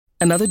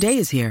Another day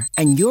is here,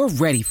 and you're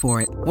ready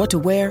for it. What to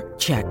wear?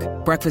 Check.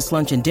 Breakfast,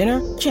 lunch, and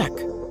dinner? Check.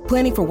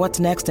 Planning for what's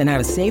next and how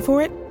to save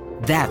for it?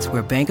 That's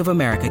where Bank of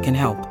America can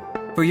help.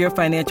 For your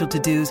financial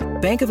to-dos,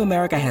 Bank of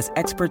America has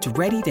experts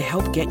ready to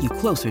help get you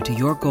closer to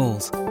your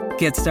goals.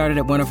 Get started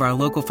at one of our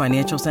local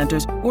financial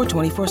centers or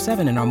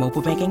 24/7 in our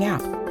mobile banking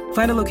app.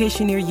 Find a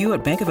location near you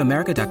at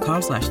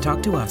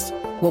bankofamerica.com/talktous.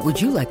 What would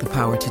you like the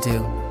power to do?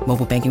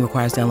 Mobile banking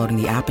requires downloading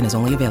the app and is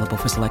only available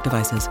for select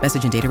devices.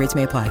 Message and data rates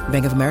may apply.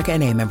 Bank of America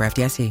N.A., member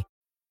FDIC.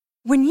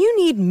 When you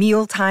need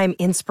mealtime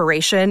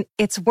inspiration,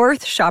 it's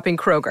worth shopping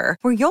Kroger,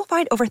 where you'll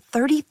find over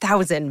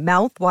 30,000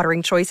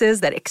 mouth-watering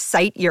choices that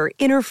excite your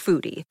inner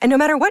foodie. And no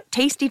matter what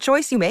tasty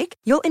choice you make,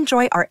 you'll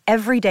enjoy our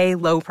everyday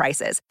low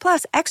prices,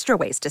 plus extra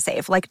ways to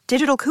save, like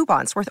digital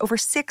coupons worth over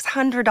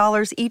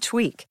 $600 each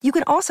week. You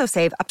can also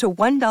save up to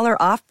 $1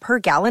 off per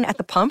gallon at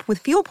the pump with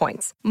fuel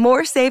points.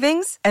 More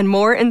savings and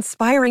more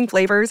inspiring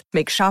flavors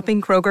make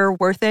shopping Kroger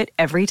worth it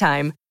every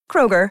time.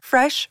 Kroger,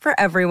 fresh for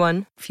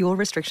everyone. Fuel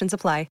restrictions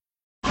apply.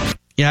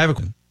 Yeah, I have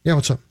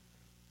what's up?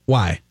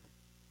 Why?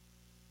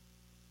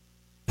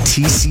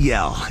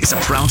 TCL is a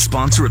proud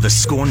sponsor of the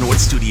Score North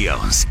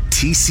Studios.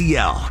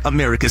 TCL,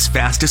 America's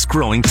fastest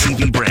growing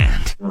TV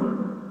brand. 1,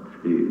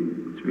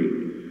 2,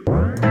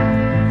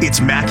 3.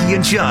 It's Mackie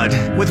and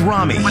Judd with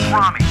Rami.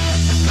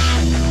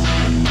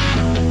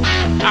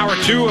 Hour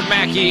 2 of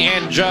Mackie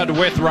and Judd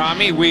with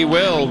Rami. We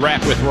will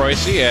wrap with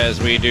Royce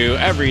as we do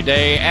every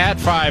day at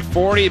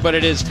 5:40, but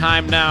it is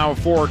time now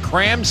for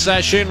Cram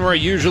Session, where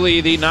usually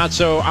the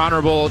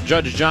not-so-honorable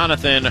Judge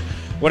Jonathan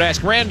would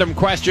ask random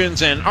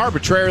questions and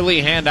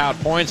arbitrarily hand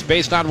out points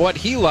based on what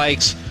he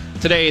likes.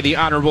 Today, the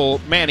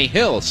Honorable Manny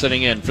Hill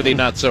sitting in for the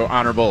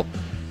not-so-honorable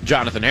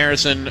Jonathan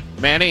Harrison.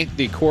 Manny,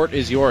 the court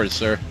is yours,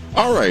 sir.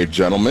 All right,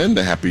 gentlemen.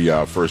 Happy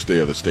first day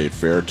of the State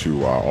Fair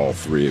to all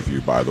three of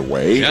you, by the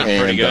way. Yeah,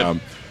 pretty good.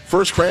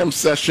 First Cram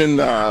Session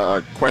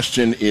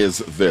question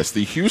is this.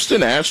 The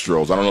Houston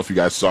Astros, I don't know if you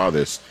guys saw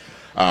this,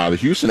 the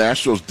Houston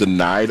Astros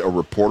denied a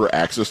reporter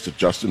access to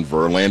Justin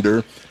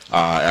Verlander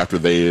after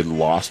they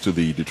lost to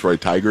the Detroit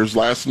Tigers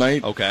last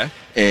night. Okay.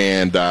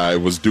 And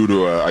it was due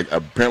to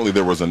apparently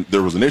there was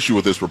an issue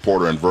with this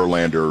reporter and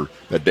Verlander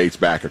that dates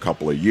back a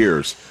couple of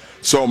years.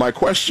 So my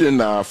question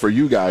for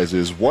you guys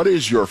is, what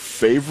is your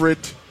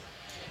favorite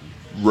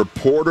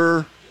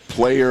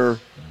reporter-player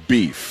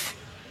beef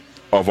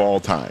of all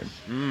time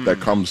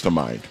that comes to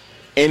mind?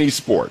 Any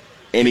sport,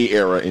 any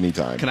era, any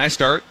time. Can I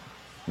start?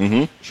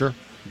 Mm-hmm. Sure.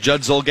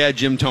 Judd Zulgad,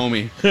 Jim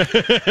Thome.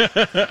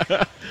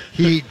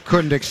 He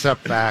couldn't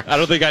accept facts. I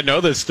don't think I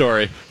know this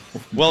story.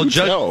 Well,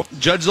 Judd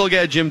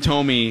Zulgad, Jim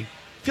Thome, I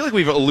feel like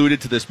we've alluded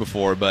to this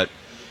before, but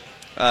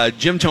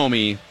Jim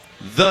Thome,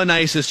 the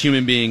nicest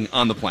human being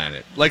on the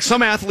planet. Like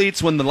some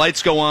athletes, when the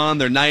lights go on,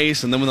 they're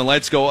nice, and then when the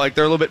lights go, like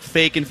they're a little bit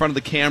fake in front of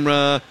the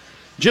camera.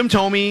 Jim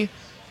Thome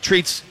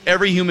treats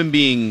every human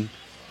being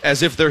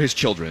as if they're his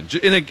children,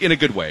 in a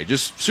good way.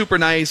 Just super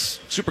nice,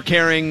 super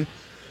caring,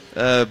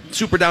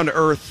 super down to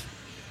earth.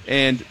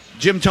 And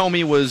Jim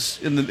Thome was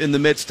in the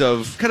midst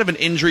of kind of an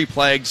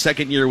injury-plagued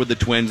second year with the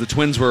Twins. The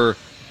Twins were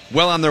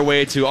well on their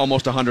way to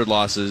almost 100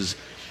 losses.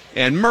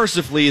 And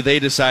mercifully, they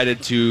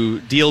decided to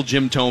deal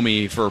Jim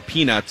Thome for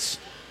peanuts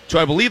to,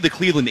 I believe, the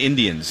Cleveland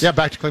Indians. Yeah,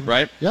 back to Cleveland.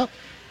 Right? Yep.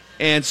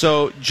 And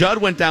so Judd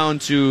went down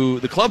to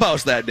the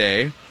clubhouse that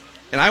day,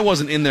 and I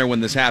wasn't in there when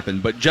this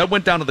happened, but Judd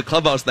went down to the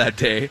clubhouse that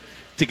day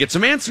to get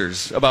some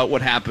answers about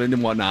what happened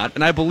and whatnot.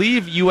 And I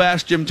believe you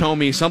asked Jim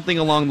Thome something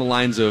along the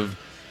lines of,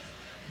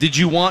 do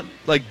you want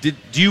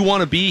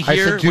to be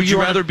here? Would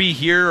you rather be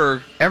here?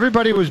 Or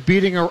everybody was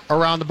beating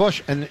around the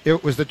bush, and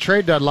it was the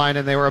trade deadline,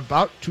 and they were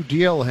about to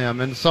deal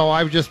him. And so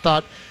I just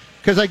thought,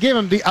 because I gave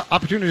him the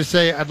opportunity to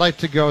say, I'd like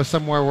to go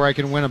somewhere where I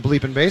can win a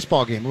bleeping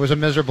baseball game. It was a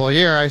miserable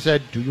year. I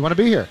said, do you want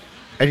to be here?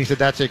 And he said,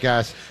 that's it,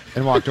 guys,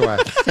 and walked away.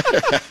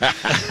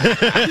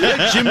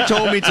 Jim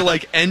told me to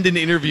end an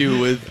interview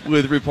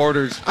with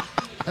reporters.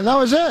 And that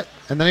was it.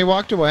 And then he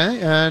walked away.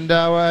 And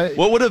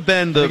what would have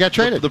been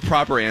the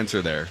proper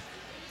answer there?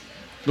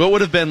 What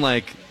would have been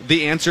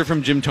the answer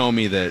from Jim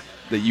Thome that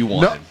you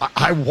wanted? No,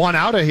 I want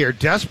out of here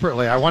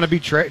desperately. I want to be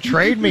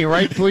trade me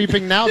right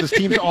bleeping now. This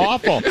team's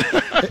awful.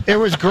 It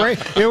was great.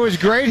 It was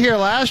great here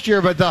last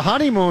year, but the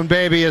honeymoon,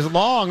 baby, is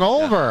long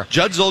over. Yeah.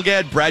 Judd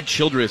Zulgad, Brad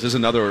Childress is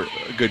another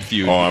good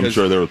feud. Oh, I'm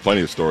sure there were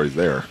plenty of stories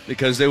there.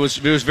 Because it was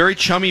very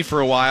chummy for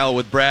a while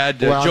with Brad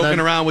joking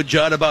around with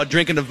Judd about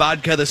drinking a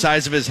vodka the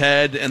size of his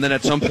head, and then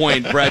at some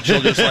point Brad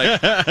Childress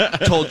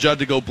told Judd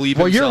to go bleep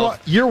himself.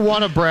 Year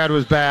one of Brad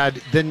was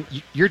bad. Then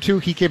year two,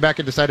 he came back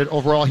and decided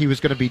overall he was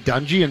going to be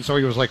dungy, and so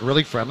he was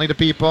really friendly to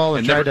people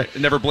and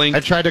never blinked.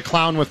 And tried to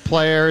clown with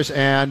players,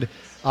 and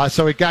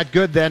so it got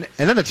good then,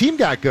 and then the team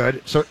got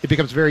good. So it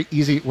becomes very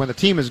easy when the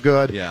team is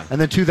good. Yeah.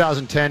 And then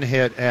 2010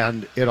 hit,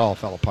 and it all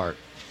fell apart.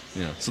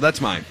 Yeah. So that's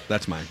mine.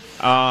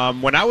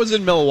 When I was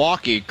in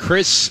Milwaukee,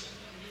 Chris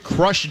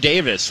Crush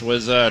Davis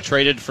was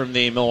traded from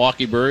the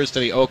Milwaukee Brewers to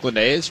the Oakland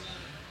A's,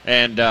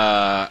 and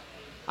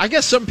I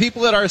guess some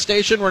people at our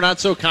station were not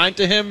so kind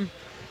to him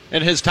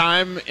in his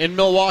time in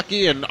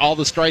Milwaukee and all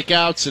the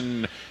strikeouts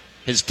and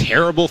his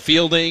terrible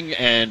fielding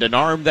and an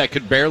arm that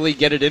could barely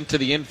get it into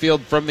the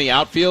infield from the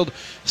outfield.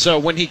 So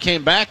when he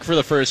came back for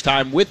the first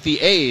time with the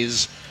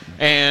A's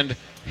and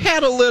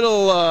had a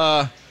little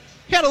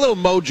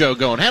mojo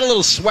going, had a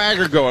little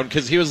swagger going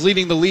because he was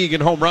leading the league in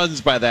home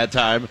runs by that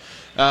time,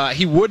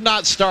 he would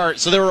not start.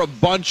 So there were a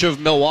bunch of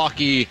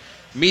Milwaukee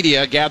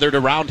media gathered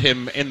around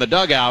him in the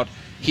dugout.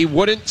 He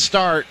wouldn't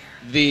start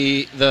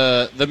the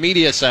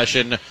media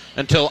session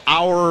until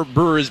our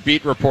Brewers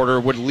beat reporter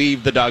would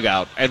leave the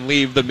dugout and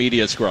leave the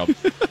media scrum.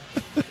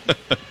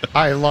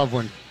 I love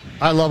when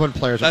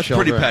players That's are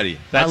children. pretty petty.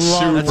 That's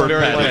super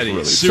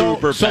petty.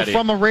 Super petty. So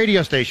from a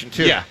radio station,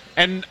 too. Yeah,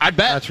 and I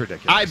bet that's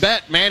ridiculous. I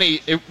bet,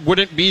 Manny, it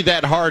wouldn't be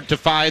that hard to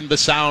find the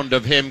sound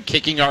of him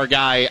kicking our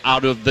guy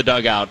out of the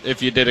dugout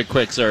if you did a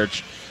quick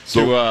search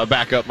to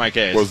back up my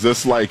case. Was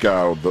this like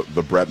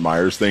the Brett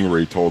Myers thing where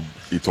he told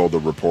the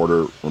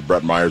reporter, when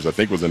Brett Myers, I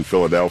think, was in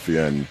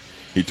Philadelphia, and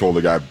he told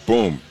the guy,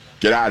 boom,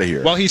 get out of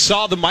here. Well, he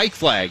saw the mic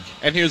flag,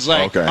 and he was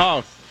like,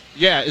 oh,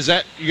 yeah, is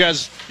that, you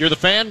guys, you're the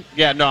fan?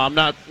 Yeah, no, I'm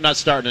not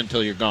starting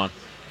until you're gone,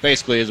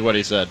 basically is what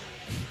he said.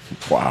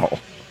 Wow.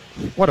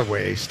 What a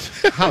waste.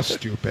 How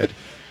stupid.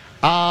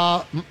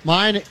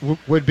 Mine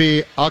would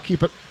be, I'll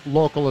keep it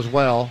local as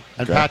well,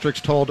 and Okay.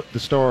 Patrick's told the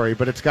story,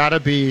 but it's got to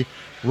be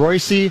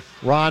Royce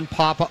Ron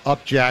Papa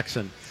Up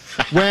Jackson.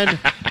 When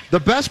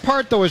the best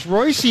part, though, is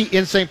Royce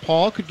in St.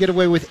 Paul could get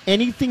away with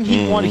anything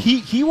he wanted.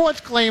 He once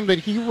claimed that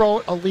he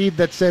wrote a lead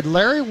that said,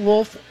 Larry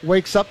Wolf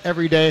wakes up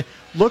every day,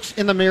 looks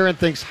in the mirror and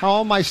thinks,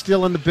 how am I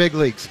still in the big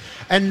leagues?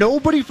 And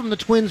nobody from the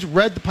Twins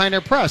read the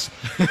Pioneer Press,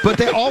 but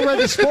they all read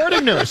the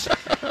Sporting News.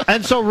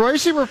 And so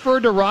Royce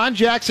referred to Ron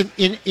Jackson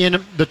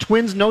in the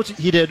Twins notes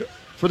he did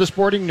for the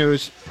Sporting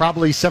News,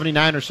 probably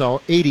 79 or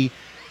so, 80,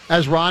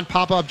 as Ron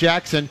Pop-Up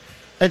Jackson,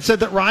 and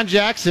said that Ron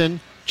Jackson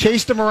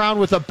chased him around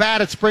with a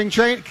bat at spring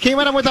training, came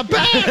at him with a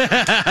bat.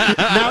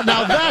 now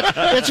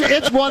that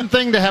it's one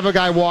thing to have a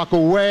guy walk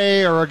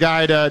away or a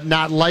guy to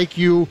not like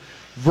you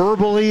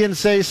verbally and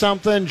say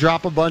something,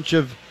 drop a bunch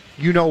of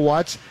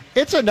you-know-whats.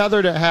 It's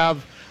another to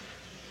have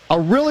a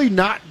really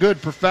not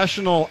good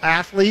professional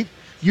athlete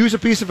use a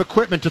piece of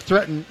equipment to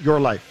threaten your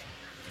life.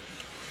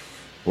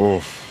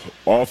 Oh,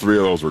 all three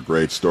of those were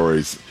great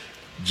stories.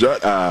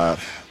 I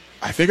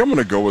think I'm going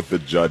to go with the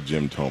Judd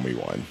Jim Thome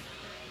one.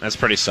 That's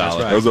pretty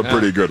solid. That was a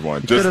pretty good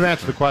one. Could have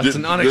answered the question. It's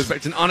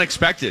an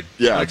unexpected.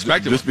 Yeah,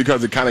 unexpected just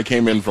because it kind of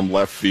came in from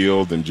left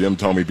field, and Jim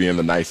Thome being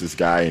the nicest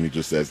guy, and he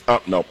just says,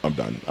 "Oh no, I'm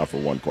done." For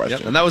one question,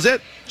 Yep, and that was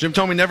it. Jim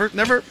Thome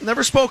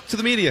never spoke to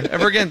the media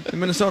ever again in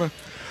Minnesota.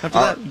 After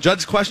that,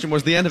 Judd's question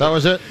was the end of it. That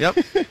was it? Yep,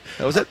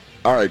 that was it.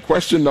 All right,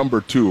 question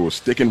number 2,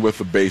 sticking with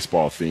the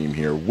baseball theme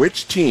here.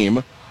 Which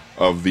team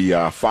of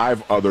the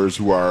 5 others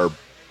who are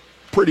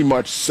pretty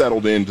much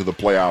settled into the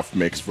playoff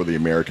mix for the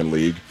American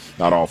League,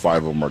 not all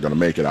 5 of them are going to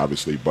make it,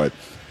 obviously, but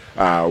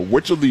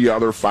which of the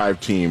other 5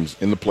 teams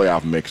in the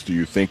playoff mix do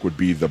you think would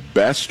be the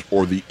best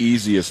or the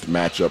easiest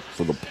matchup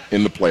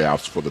in the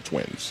playoffs for the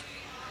Twins?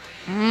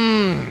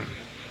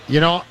 You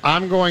know,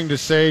 I'm going to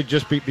say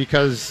just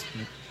because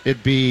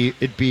it'd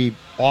be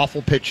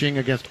awful pitching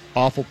against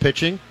awful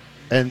pitching,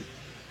 and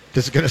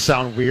this is going to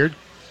sound weird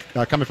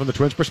coming from the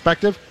Twins'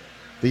 perspective,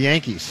 the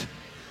Yankees.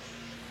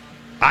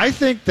 I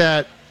think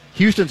that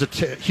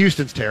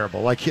Houston's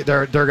terrible. Like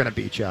they're going to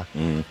beat you.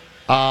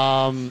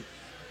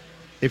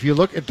 If you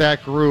look at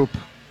that group,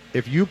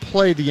 if you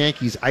play the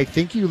Yankees, I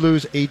think you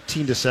lose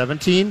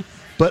 18-17.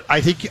 But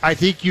I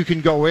think you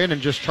can go in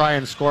and just try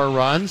and score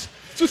runs.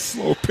 It's just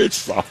slow pitch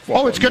softball.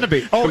 Oh, it's going to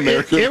be. Oh,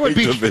 it would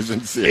be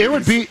division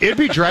series. It'd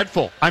be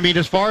dreadful. I mean,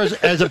 as far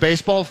as a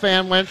baseball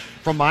fan went,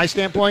 from my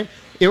standpoint,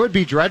 it would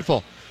be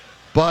dreadful.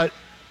 But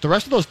the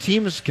rest of those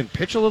teams can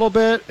pitch a little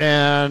bit,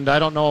 and I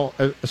don't know,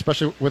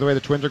 especially with the way the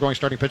Twins are going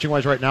starting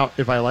pitching-wise right now,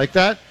 if I like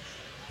that.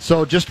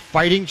 So just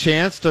fighting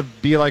chance to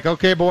be like,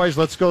 okay, boys,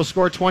 let's go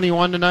score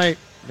 21 tonight,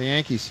 the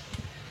Yankees.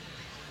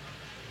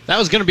 That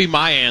was going to be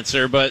my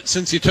answer, but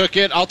since you took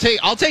it, I'll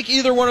take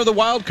either one of the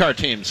wild card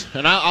teams,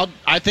 and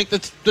I think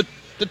that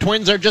the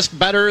Twins are just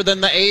better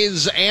than the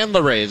A's and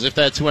the Rays if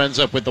that's who ends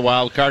up with the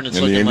wild card. And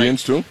the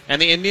Indians too.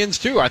 And the Indians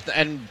too.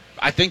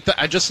 I think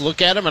that I just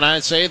look at them and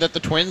I say that the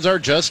Twins are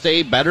just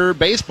a better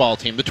baseball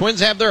team. The Twins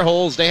have their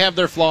holes, they have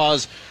their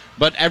flaws,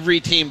 but every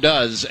team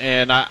does,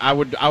 and I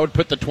would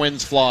put the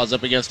Twins' flaws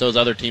up against those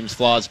other teams'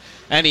 flaws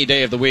any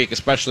day of the week,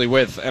 especially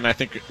with, and I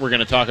think we're going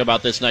to talk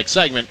about this next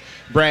segment,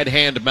 Brad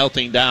Hand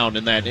melting down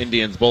in that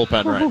Indians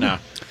bullpen right now.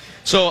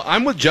 So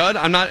I'm with Judd.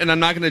 I'm not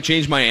going to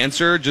change my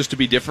answer just to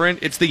be different.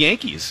 It's the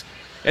Yankees.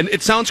 And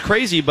it sounds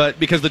crazy, but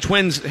because the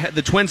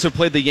Twins have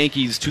played the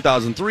Yankees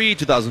 2003,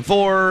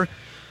 2004,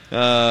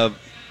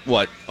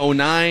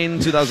 09,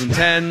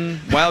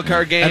 2010, wild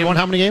card game. And won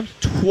how many games?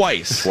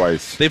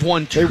 Twice. They've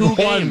won two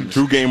games.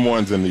 2 game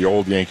ones in the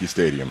old Yankee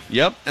Stadium.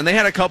 Yep. And they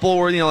had a couple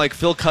where, like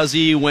Phil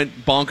Cuzzi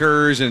went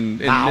bonkers and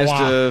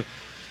missed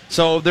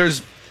so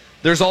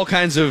there's all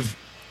kinds of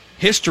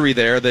history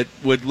there that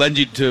would lead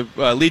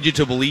you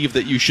to believe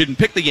that you shouldn't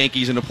pick the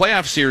Yankees in a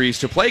playoff series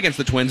to play against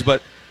the Twins,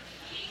 but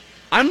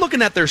I'm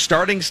looking at their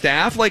starting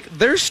staff, like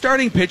their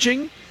starting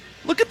pitching.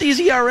 Look at these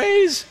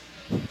ERAs.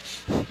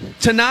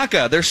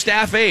 Tanaka, their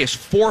staff ace,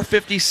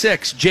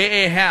 456.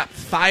 J.A. Happ,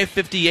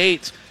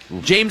 558.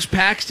 James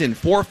Paxton,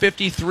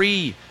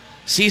 453.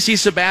 CC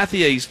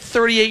Sabathia, he's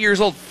 38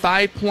 years old,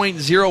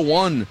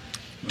 5.01.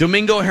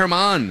 Domingo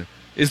Germán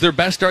is their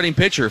best starting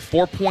pitcher,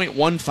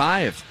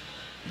 4.15.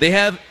 They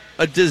have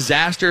a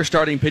disaster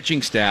starting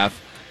pitching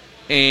staff.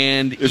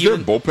 And is their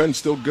bullpen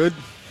still good?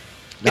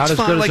 Not as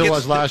good as it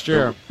was last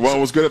year. Well, it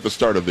was good at the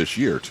start of this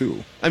year,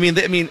 too.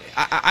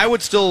 I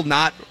would still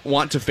not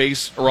want to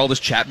face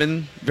Aroldis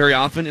Chapman very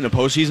often in a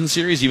postseason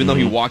series, even though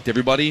he walked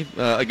everybody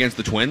against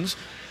the Twins.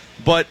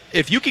 But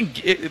if you can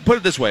put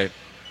it this way,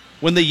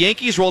 when the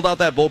Yankees rolled out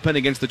that bullpen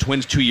against the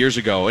Twins 2 years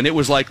ago, and it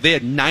was like they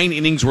had 9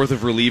 innings worth of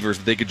relievers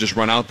that they could just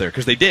run out there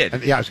because they did.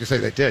 And, I was going to say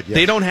they did. Yes.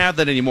 They don't have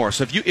that anymore.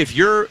 So if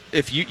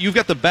you've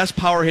got the best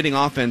power hitting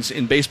offense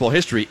in baseball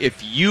history,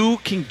 if you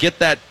can get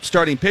that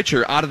starting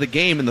pitcher out of the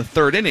game in the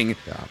third inning,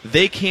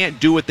 they can't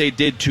do what they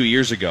did 2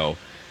 years ago.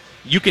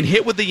 You can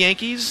hit with the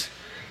Yankees,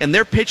 and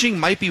their pitching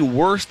might be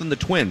worse than the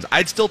Twins.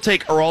 I'd still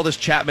take Aroldis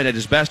Chapman at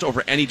his best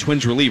over any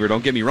Twins reliever.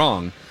 Don't get me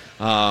wrong,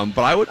 but I'm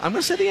going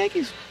to say the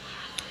Yankees.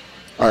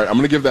 All right, I'm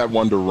going to give that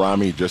one to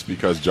Rami just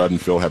because Judd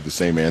and Phil have the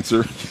same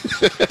answer.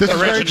 This is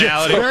very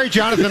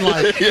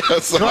Jonathan-like. Yeah,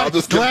 so I'll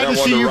just glad to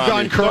see you've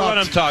gone corrupt. Don't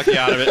let him talk you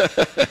out of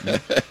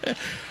it.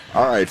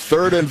 All right,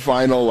 third and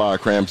final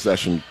cram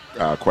session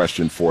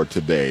question for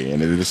today,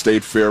 and it is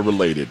State Fair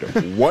related.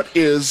 What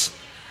is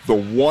the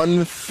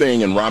one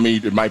thing, and Rami,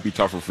 it might be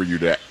tougher for you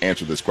to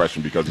answer this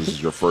question because this is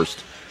your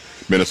first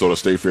Minnesota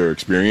State Fair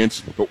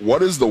experience, but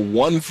what is the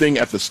one thing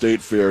at the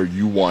State Fair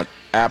you want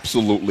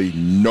absolutely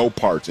no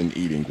parts in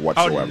eating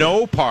whatsoever? Oh,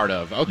 no part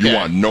of. Okay. You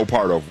want no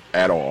part of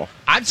at all.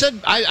 I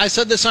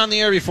said this on the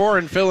air before,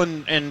 and Phil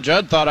and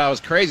Judd thought I was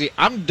crazy.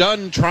 I'm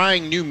done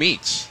trying new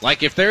meats.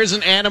 Like, if there's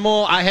an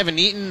animal I haven't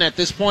eaten at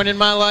this point in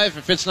my life,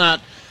 if it's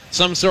not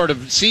some sort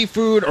of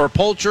seafood or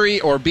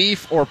poultry or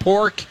beef or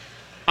pork,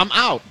 I'm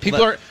out.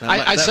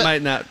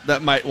 That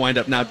might wind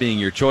up not being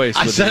your choice.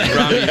 I with said, the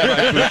Rami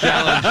Fried Food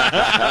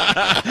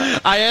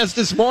Challenge. I asked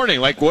this morning,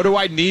 like, what do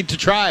I need to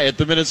try at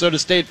the Minnesota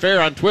State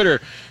Fair on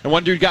Twitter? And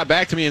one dude got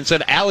back to me and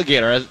said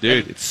alligator.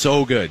 Dude, it's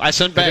so good. I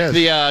sent back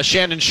the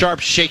Shannon Sharp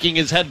shaking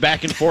his head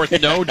back and forth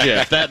no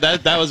gif.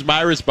 That was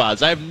my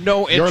response. I have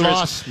no interest. Your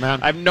loss,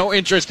 man. I have no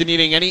interest in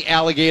eating any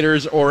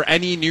alligators or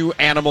any new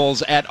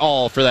animals at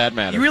all, for that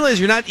matter. You realize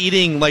you're not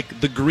eating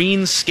like the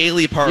green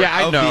scaly part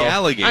of the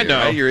alligator. I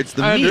know. Right? It's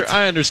the meat.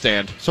 I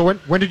understand. So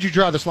when did you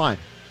draw this line?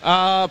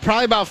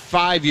 Probably about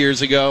 5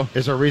 years ago.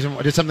 Is there a reason?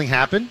 Did something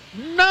happen?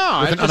 No.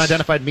 With an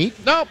unidentified meat?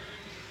 Nope.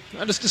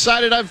 I just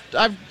decided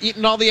I've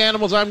eaten all the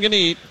animals I'm going to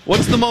eat.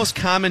 What's the most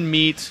common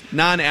meat,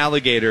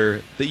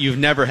 non-alligator, that you've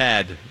never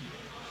had?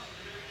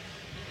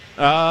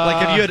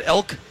 Like, have you had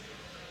elk?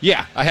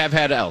 Yeah, I have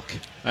had elk.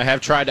 I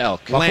have tried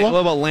elk. What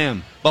about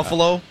lamb?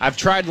 Buffalo? I've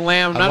tried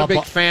lamb. I'm not a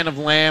big fan of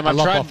lamb. I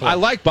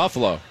like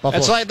buffalo.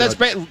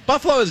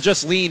 Buffalo is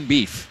just lean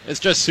beef. It's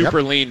just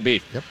super lean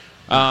beef. Yep.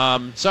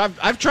 So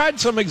I've tried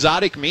some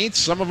exotic meats.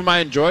 Some of them I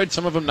enjoyed.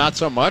 Some of them not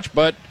so much.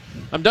 But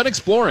I'm done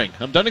exploring.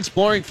 I'm done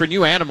exploring for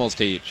new animals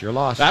to eat. You're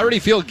lost. I already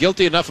feel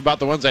guilty enough about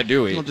the ones I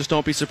do eat. Well, just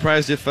don't be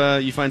surprised if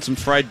you find some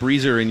fried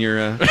breezer in your...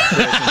 Even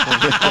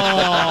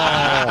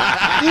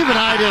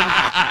I didn't...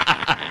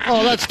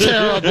 Oh, that's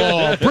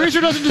terrible. Breezer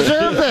doesn't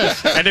deserve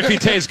this. And if he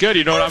tastes good,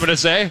 you know what I'm going to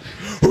say?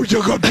 Who's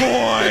a good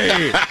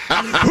boy?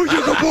 Who's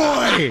a good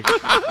boy?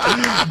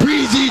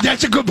 Breezy,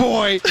 that's a good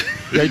boy.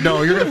 Yeah,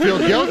 no, you're going to feel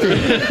guilty.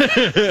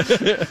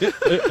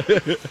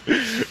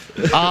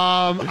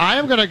 I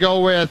am going to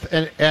go with,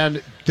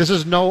 and this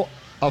is no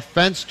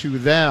offense to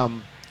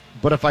them,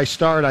 but if I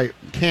start, I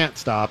can't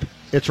stop.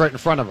 It's right in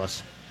front of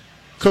us.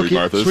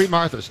 Sweet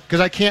Martha's. Because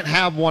I can't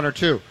have one or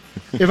two.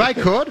 If I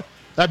could,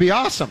 that'd be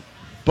awesome.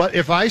 But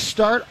if I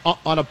start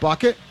on a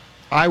bucket,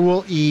 I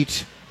will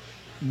eat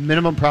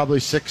minimum probably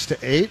 6 to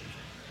 8.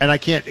 And I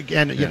can't,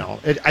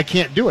 I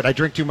can't do it. I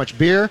drink too much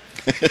beer.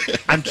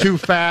 I'm too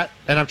fat,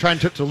 and I'm trying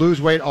to lose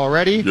weight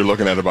already. You're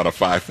looking at about a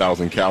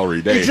 5,000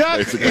 calorie day.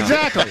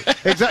 Exactly.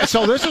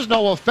 So this is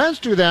no offense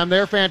to them.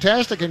 They're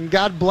fantastic, and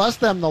God bless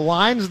them. The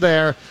lines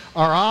there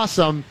are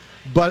awesome.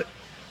 But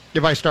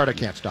if I start, I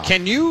can't stop.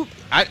 Can you?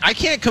 I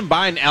can't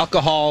combine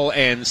alcohol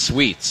and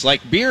sweets.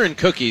 Like beer and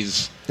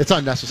cookies. It's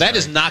unnecessary. That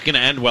is not going to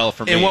end well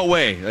for me. In what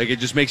way? Like it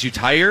just makes you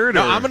tired?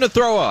 No, I'm going to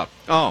throw up.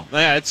 Oh.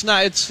 Yeah, it's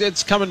not.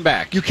 It's coming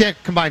back. You can't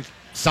combine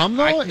some,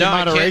 though? In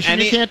moderation,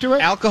 you can't do it?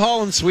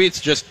 Alcohol and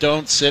sweets just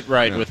don't sit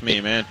right with me,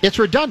 man. It's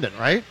redundant,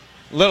 right?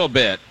 A little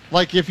bit.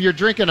 Like if you're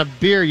drinking a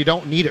beer, you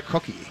don't need a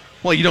cookie.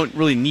 Well, you don't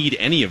really need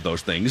any of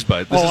those things,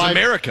 but this is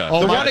America.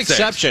 The one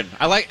exception.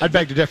 I'd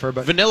beg to differ,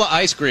 but vanilla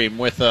ice cream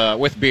with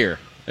beer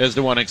is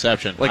the one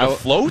exception. Like a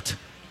float?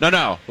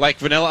 No. Like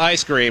vanilla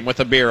ice cream with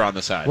a beer on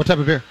the side. What type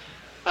of beer?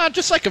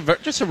 Just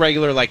a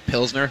regular like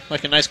Pilsner,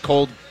 like a nice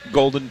cold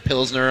golden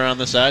Pilsner on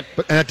the side.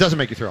 And that doesn't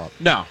make you throw up?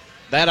 No.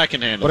 That I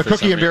can handle. But a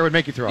cookie and beer would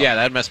make you throw up? Yeah,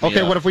 that'd mess me up.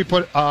 Okay, what if we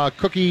put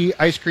cookie,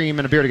 ice cream,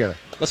 and a beer together?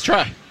 Let's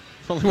try.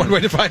 Only one way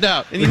to find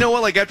out. And you know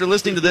what? Like, after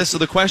listening to this, so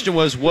the question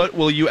was, what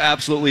will you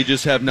absolutely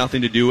just have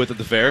nothing to do with at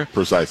the fair?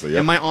 Precisely, yeah.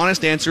 And my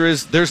honest answer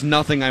is, there's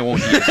nothing I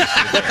won't eat.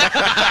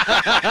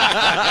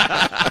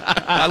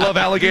 I love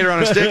alligator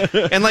on a stick.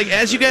 And, like,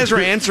 as you guys were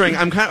answering,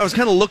 I was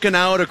kind of looking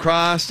out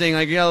across, saying,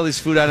 like, all these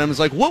food items.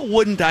 Like, what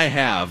wouldn't I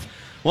have?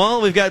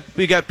 Well, we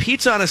got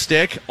pizza on a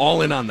stick,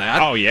 all in on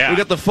that. Oh, yeah. We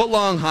got the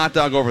foot-long hot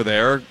dog over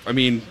there. I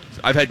mean,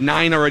 I've had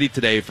 9 already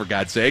today, for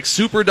God's sake.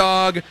 Super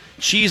dog,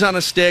 cheese on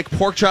a stick,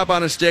 pork chop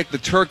on a stick, the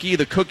turkey,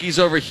 the cookies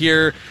over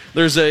here.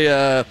 There's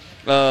a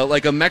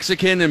like a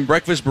Mexican and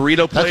breakfast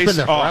burrito place. That's been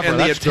there forever. And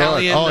the That's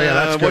Italian, good. Oh, yeah,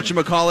 that's good.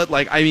 whatchamacallit.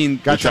 Like, I mean,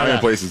 The Italian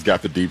place has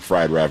got the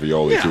deep-fried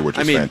ravioli, too, which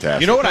is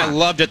fantastic. You know what I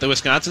loved at the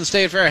Wisconsin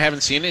State Fair? I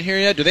haven't seen it here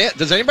yet.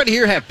 Does anybody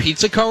here have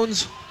pizza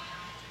cones?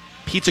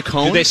 pizza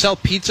cones? Do they sell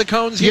pizza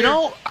cones here? You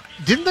know,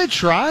 didn't they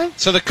try?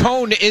 So the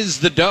cone is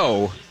the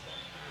dough,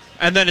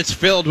 and then it's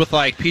filled with,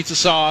 like, pizza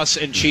sauce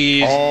and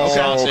cheese, and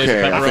sausage,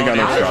 okay. pepperoni, I think I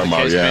know what you're talking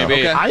about, yeah.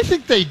 maybe. Okay. I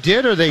think they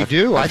did or they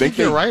do. I think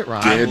they you're right,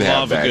 Ron. did I have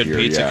love a that good here,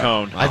 pizza yeah.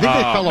 cone. I think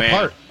they fell man.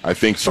 apart I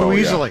think so, so yeah.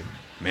 easily.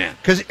 Man.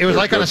 Because it was They're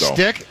like on a good, though.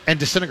 stick and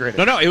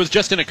disintegrated. No, it was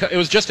just it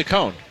was just a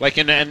cone, like,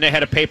 and they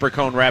had a paper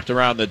cone wrapped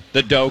around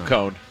the dough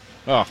cone.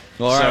 Oh, All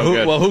right, so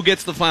good. who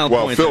gets the final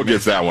Well, point? Phil there, man?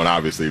 gets that one,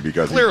 obviously,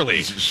 because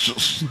Clearly.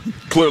 he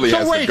clearly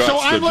has So wait, the guts so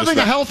I'm to just living a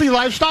not- healthy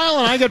lifestyle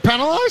and I get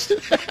penalized?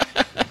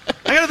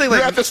 I gotta think, You're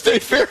like, at the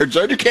state fair,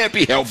 Judd. You can't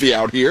be healthy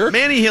out here.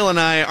 Manny Hill and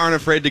I aren't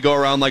afraid to go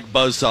around like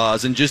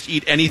buzzsaws and just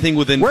eat anything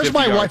within Where's 50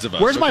 my yards white? of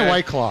us. Where's my okay?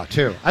 White Claw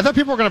too? I thought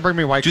people were going to bring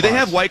me White Do Claws. they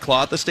have White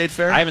Claw at the State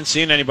Fair? I haven't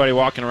seen anybody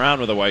walking around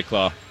with a White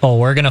Claw. Oh,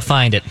 we're going to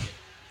find it.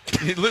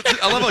 I love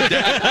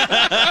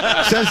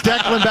how Says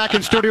Declan back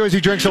in studio as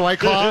he drinks a White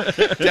Claw.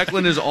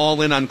 Declan is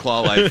all in on claw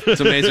life.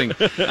 It's amazing.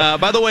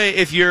 By the way,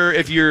 if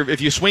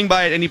you swing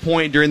by at any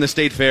point during the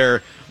State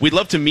Fair, we'd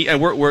love to meet. And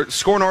we're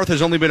Score North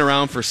has only been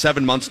around for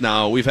 7 months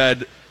now. We've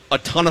had a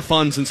ton of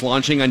fun since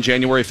launching on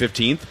January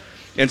 15th.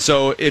 And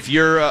so if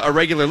you're a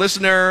regular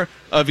listener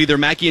of either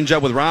Mackie and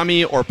Judd with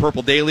Rami or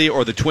Purple Daily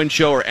or The Twin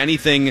Show or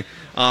anything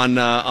on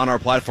our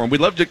platform,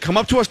 we'd love to come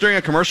up to us during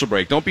a commercial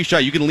break. Don't be shy.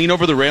 You can lean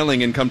over the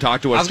railing and come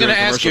talk to us I was going during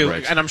to ask commercial you,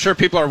 breaks. and I'm sure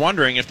people are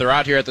wondering if they're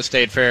out here at the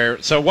State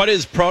Fair. So what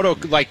is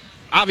like?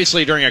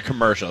 Obviously, during a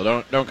commercial,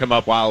 don't come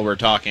up while we're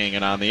talking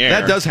and on the air.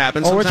 That does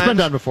happen Oh, sometimes. it's been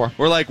done before.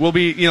 We're like,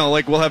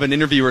 we'll have an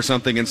interview or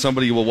something, and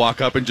somebody will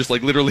walk up and just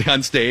like literally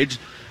on stage,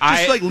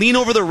 just lean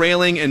over the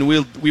railing, and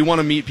we want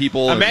to meet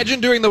people. Imagine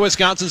doing the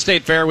Wisconsin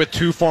State Fair with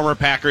 2 former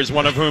Packers,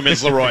 one of whom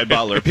is Leroy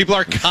Butler. People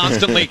are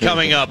constantly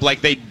coming up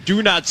like they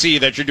do not see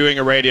that you're doing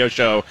a radio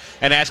show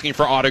and asking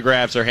for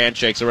autographs or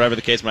handshakes or whatever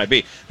the case might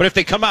be. But if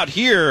they come out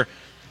here,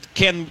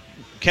 can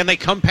they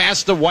come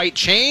past the white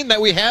chain that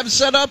we have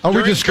set up Oh, we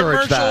during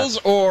discourage that. commercials?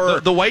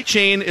 Or the white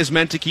chain is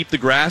meant to keep the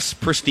grass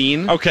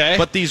pristine. Okay.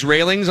 But these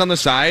railings on the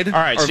side, all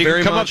right, are so you very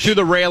can come much, up to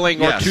the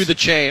railing or Yes. to the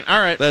chain. All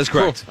right, That is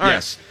correct. Cool. All right.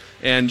 Yes.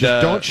 And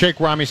Just don't shake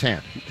Rami's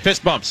hand.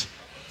 Fist bumps.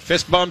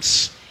 Fist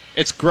bumps.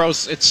 It's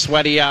gross. It's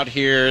sweaty out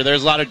here.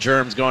 There's a lot of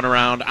germs going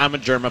around. I'm a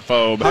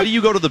germaphobe. How do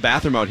you go to the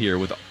bathroom out here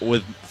with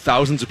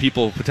thousands of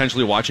people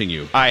potentially watching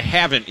you? I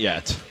haven't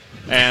yet,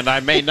 and I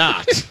may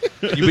not.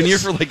 You've been here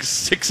for like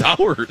 6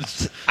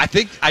 hours. I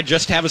think I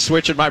just have a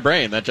switch in my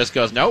brain that just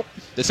goes, nope,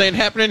 this ain't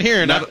happening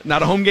here. Not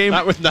a home game?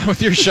 Not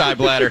with your shy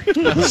bladder.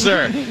 No,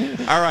 sir.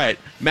 All right.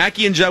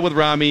 Mackie and Judd with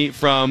Rami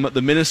from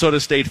the Minnesota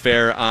State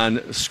Fair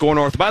on Score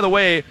North. By the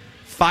way,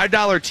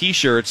 $5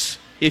 T-shirts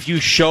if you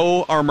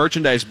show our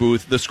merchandise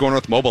booth the Score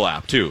North mobile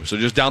app, too. So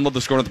just download the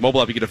Score North mobile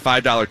app. You get a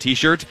 $5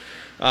 T-shirt.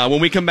 When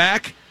we come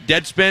back,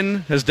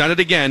 Deadspin has done it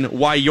again.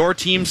 Why Your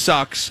Team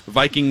Sucks,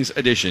 Vikings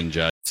edition,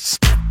 Judd.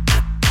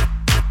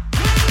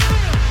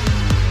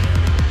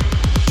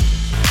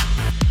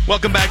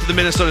 Welcome back to the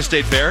Minnesota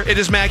State Fair. It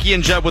is Mackie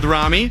and Judd with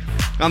Rami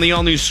on the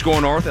all-new Score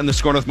North and the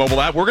Score North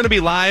mobile app. We're going to be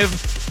live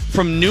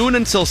from noon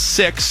until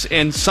 6,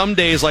 and some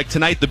days, like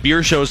tonight, the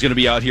beer show is going to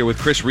be out here with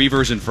Chris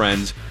Reavers and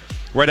friends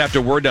right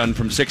after we're done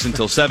from 6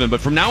 until 7. But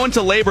from now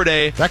until Labor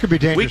Day, That could be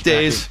dangerous,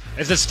 weekdays.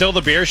 Is it still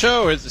the beer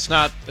show? It's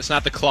not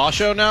the Claw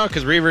show now?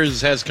 Because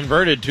Reavers has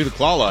converted to the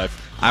Claw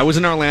Life. I was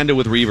in Orlando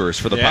with Reavers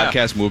for the Yeah.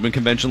 Podcast Movement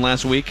Convention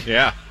last week.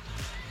 Yeah.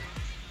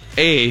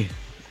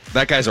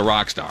 That guy's a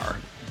rock star.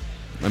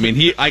 I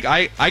mean,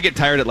 I get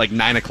tired at like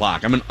 9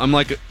 o'clock. I'm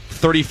like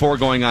 34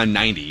 going on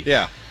 90.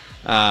 Yeah.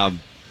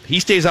 He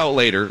stays out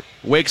later,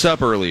 wakes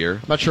up earlier.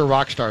 I'm not sure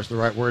rock star is the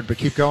right word, but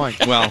keep going.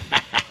 Well,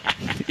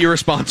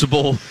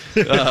 irresponsible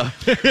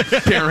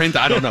parent.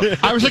 I don't know.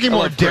 I was thinking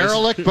more love Chris.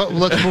 derelict, but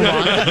let's move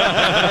on.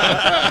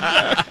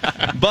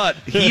 But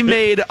he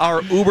made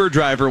our Uber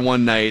driver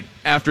one night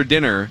after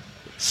dinner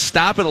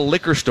stop at a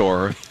liquor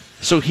store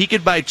so he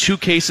could buy 2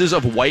 cases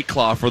of White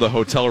Claw for the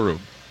hotel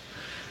room.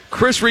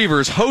 Chris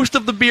Reavers, host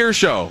of the beer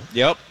show.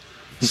 Yep.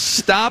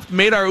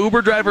 Made our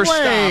Uber driver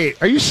Wait,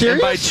 stop. are you serious?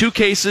 And buy 2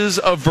 cases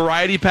of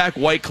Variety Pack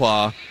White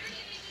Claw.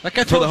 Like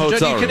I For the told you,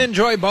 Judd, hotel you can room.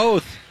 enjoy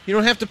both. You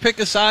don't have to pick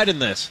a side in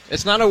this.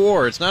 It's not a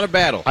war. It's not a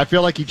battle. I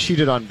feel like he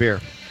cheated on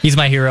beer. He's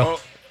my hero.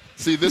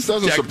 See, this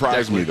doesn't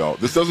surprise me, though.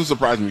 This doesn't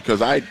surprise me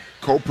because I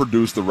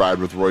co-produced the Ride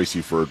with Royce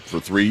for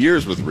 3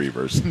 years with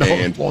Reavers. No,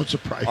 it won't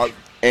surprise you.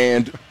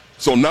 And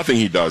so nothing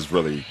he does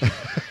really,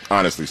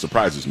 honestly,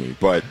 surprises me.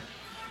 But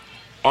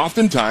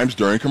oftentimes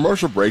during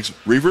commercial breaks,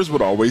 Reavers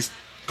would always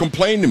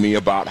complain to me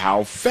about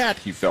how fat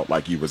he felt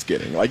like he was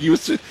getting. Like he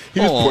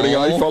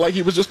felt like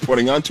he was just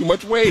putting on too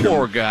much weight.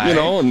 Poor guy.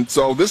 And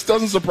so this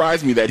doesn't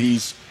surprise me that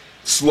he's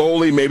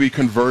slowly maybe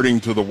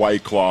converting to the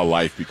White Claw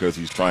life because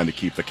he's trying to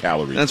keep the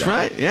calories That's down.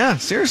 right. Yeah,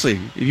 seriously.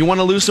 If you want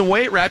to lose some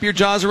weight, wrap your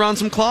jaws around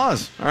some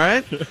claws. All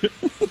right?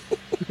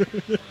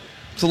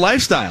 It's a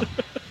lifestyle.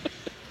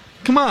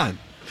 Come on.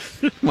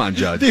 Come on,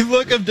 Judd. The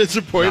look of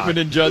disappointment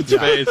in Judd's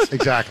face.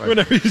 Exactly.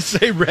 Whenever you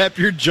say wrap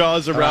your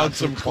jaws around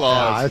some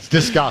claws. It's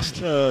disgust.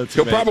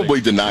 He'll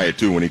probably deny it,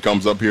 too, when he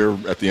comes up here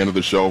at the end of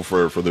the show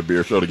for the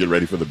beer show to get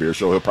ready for the beer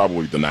show. He'll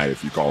probably deny it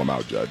if you call him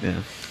out, Judd.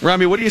 Yeah.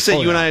 Rami, what do you say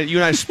you and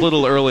I split a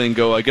little early and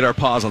go get our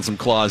paws on some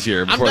claws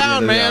here? I'm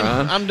down,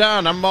 man. I'm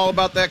down. I'm all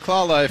about that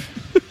claw life.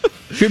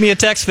 Shoot me a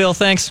text, Phil.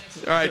 Thanks.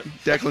 All right,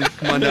 Declan,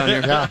 come on down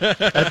here. Yeah.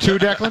 At 2,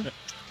 Declan?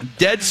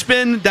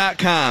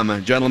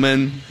 Deadspin.com,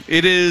 gentlemen.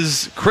 It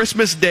is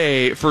Christmas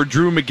Day for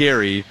Drew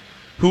McGarry,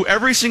 who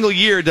every single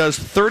year does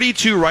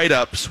 32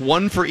 write-ups,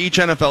 one for each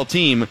NFL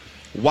team.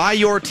 Why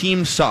Your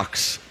Team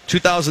Sucks,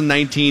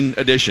 2019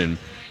 edition.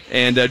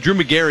 And Drew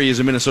McGarry is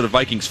a Minnesota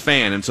Vikings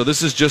fan, and so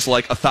this is just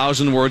like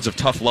 1,000 words of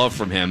tough love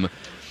from him.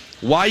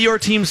 Why Your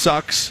Team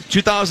Sucks,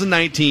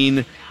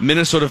 2019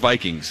 Minnesota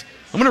Vikings.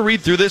 I'm going to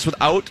read through this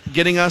without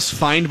getting us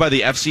fined by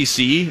the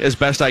FCC as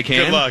best I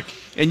can. Good luck.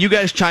 And you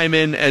guys chime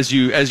in as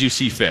you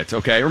see fit,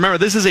 okay? Remember,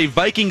 this is a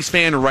Vikings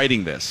fan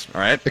writing this, all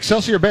right?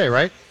 Excelsior Bay,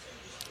 right?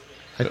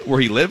 Where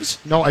he lives?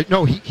 No,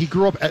 he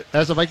grew up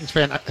as a Vikings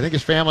fan. I think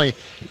his family,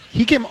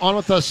 he came on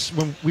with us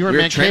when we were in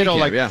Mankato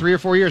like 3 or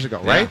 4 years ago,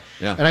 right?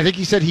 Yeah. And I think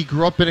he said he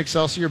grew up in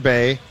Excelsior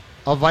Bay,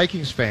 a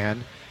Vikings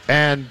fan,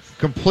 and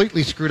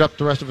completely screwed up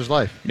the rest of his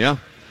life. Yeah.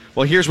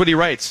 Well, here's what he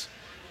writes.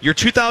 Your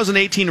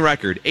 2018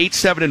 record,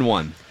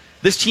 8-7-1.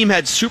 This team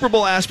had Super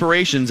Bowl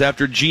aspirations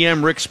after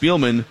GM Rick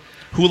Spielman,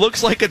 who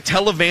looks like a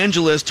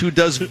televangelist who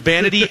does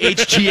vanity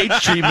HGH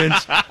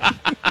treatments,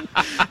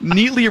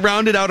 neatly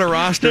rounded out a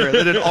roster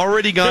that had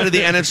already gone to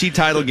the NFC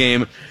title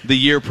game the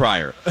year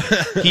prior.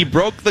 He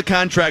broke the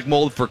contract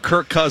mold for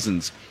Kirk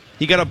Cousins.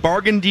 He got a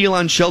bargain deal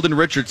on Sheldon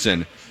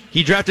Richardson.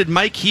 He drafted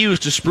Mike Hughes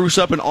to spruce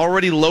up an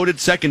already loaded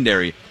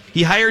secondary.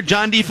 He hired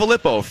John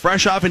DeFilippo,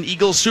 fresh off an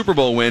Eagles Super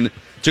Bowl win,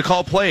 to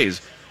call plays.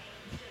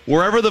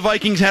 Wherever the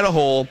Vikings had a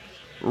hole,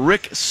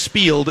 Rick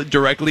spieled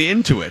directly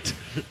into it.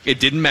 It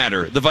didn't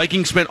matter. The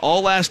Vikings spent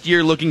all last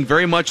year looking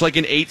very much like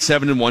an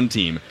 8-7-1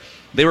 team.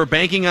 They were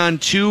banking on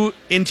 2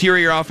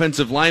 interior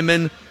offensive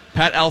linemen,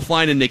 Pat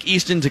Elflein and Nick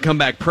Easton, to come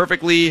back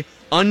perfectly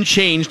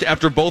unchanged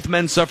after both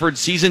men suffered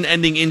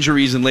season-ending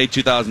injuries in late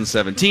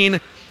 2017.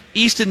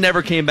 Easton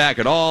never came back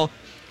at all.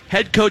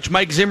 Head coach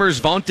Mike Zimmer's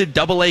vaunted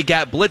double-A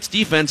gap blitz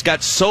defense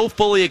got so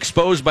fully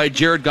exposed by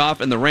Jared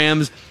Goff and the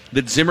Rams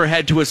that Zimmer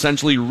had to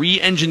essentially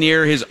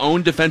re-engineer his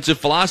own defensive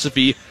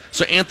philosophy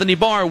so Anthony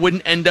Barr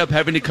wouldn't end up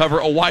having to cover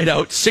a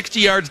wideout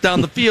 60 yards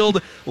down the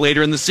field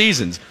later in the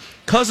seasons.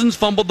 Cousins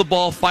fumbled the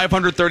ball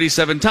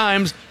 537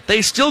 times.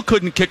 They still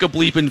couldn't kick a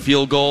bleeping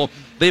field goal.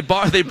 They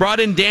brought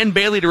in Dan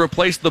Bailey to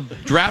replace the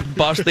draft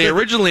bust they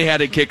originally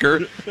had at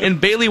kicker,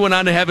 and Bailey went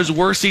on to have his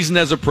worst season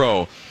as a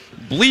pro.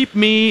 Bleep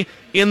me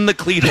in the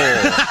cleat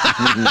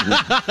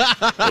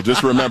hole. Well,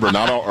 just remember,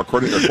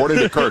 according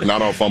to Kirk,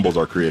 not all fumbles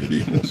are created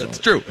equal. So. That's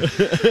true.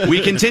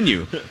 We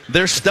continue.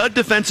 Their stud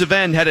defensive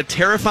end had a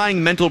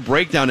terrifying mental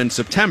breakdown in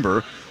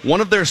September.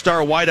 One of their star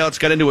wideouts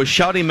got into a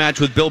shouting match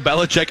with Bill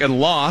Belichick and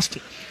lost.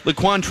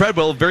 Laquan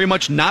Treadwell, very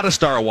much not a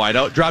star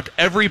wideout, dropped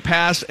every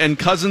pass, and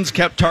Cousins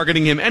kept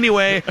targeting him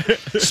anyway.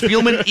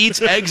 Spielman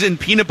eats eggs and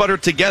peanut butter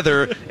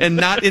together, and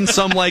not in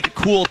some,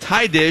 cool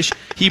tie dish.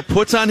 He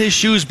puts on his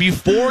shoes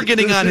before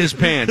getting on his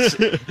pants,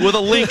 with a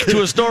link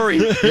to a story.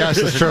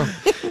 Yes, that's true.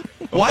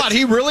 What?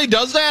 He really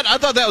does that? I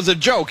thought that was a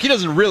joke. He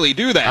doesn't really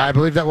do that. I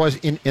believe that was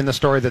in the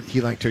story that he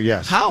linked to,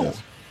 yes. How?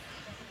 Yes.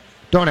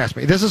 Don't ask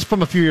me. This is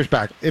from a few years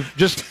back. If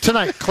just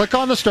tonight, click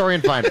on the story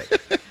and find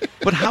it.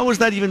 But how is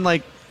that even,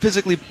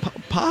 physically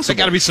possible? There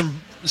got to be some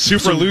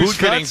super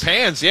loose-fitting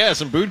pants. Yeah,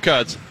 some boot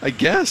cuts. I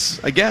guess.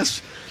 I'm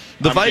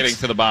getting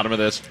to the bottom of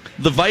this.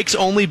 The Vikes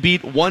only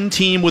beat one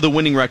team with a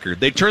winning record.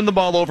 They turned the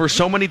ball over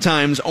so many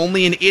times,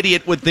 only an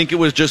idiot would think it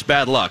was just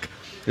bad luck.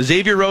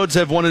 Xavier Rhodes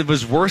had one of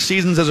his worst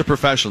seasons as a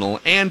professional,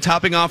 and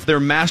topping off their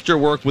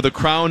masterwork with a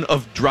crown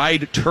of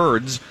dried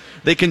turds,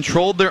 they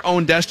controlled their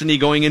own destiny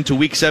going into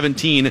Week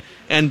 17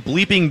 and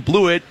bleeping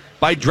blew it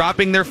by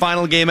dropping their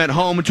final game at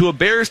home to a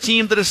Bears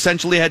team that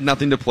essentially had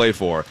nothing to play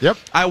for. Yep.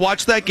 I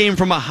watched that game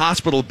from a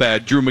hospital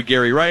bed, Drew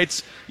McGarry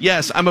writes.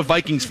 Yes, I'm a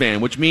Vikings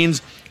fan, which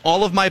means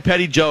all of my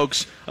petty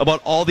jokes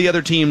about all the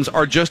other teams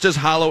are just as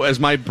hollow as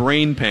my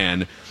brain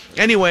pan.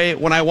 Anyway,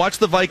 when I watched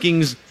the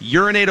Vikings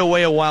urinate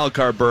away a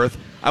wildcard berth,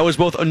 I was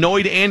both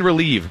annoyed and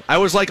relieved. I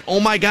was like, oh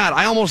my God,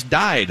 I almost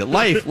died.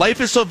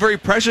 Life is so very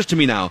precious to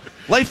me now.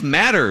 Life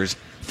matters.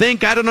 Thank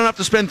God I don't have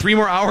to spend 3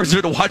 more hours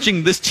of it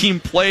watching this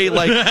team play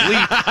like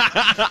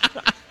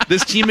bleep.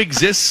 This team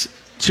exists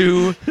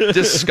to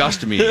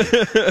disgust me.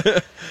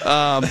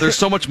 There's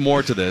so much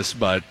more to this,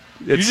 but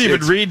You didn't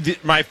even read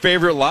my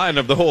favorite line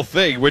of the whole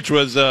thing, which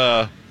was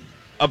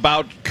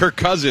about Kirk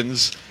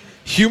Cousins.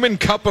 Human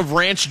cup of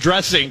ranch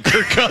dressing,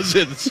 Kirk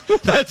Cousins.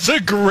 That's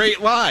a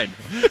great line.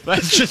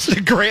 That's just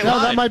a great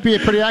line. That might be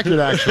pretty accurate,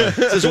 actually.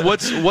 This is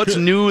what's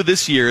new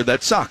this year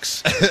that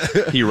sucks.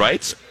 He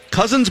writes,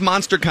 Cousins'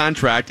 monster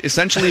contract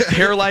essentially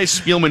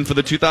paralyzed Spielman for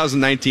the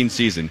 2019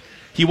 season.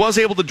 He was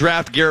able to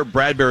draft Garrett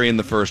Bradbury in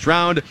the first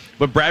round,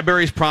 but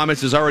Bradbury's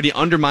promise is already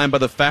undermined by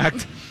the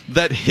fact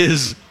that he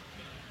has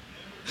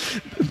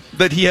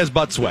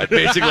butt sweat,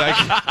 basically.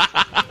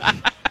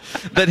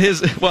 That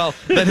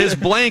his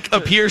blank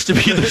appears to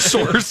be the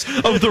source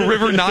of the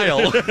River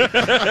Nile.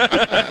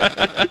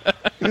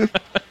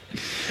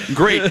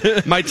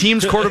 Great. My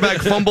team's quarterback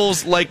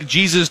fumbles like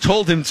Jesus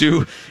told him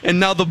to, and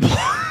now the ball...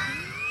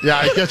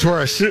 Yeah, it gets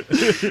worse.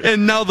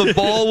 And now the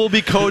ball will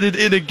be coated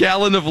in a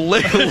gallon of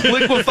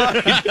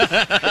liquefied...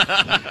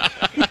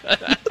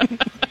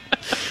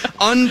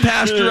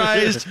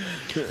 unpasteurized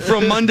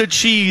Fromunda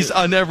cheese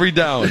on every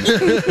down.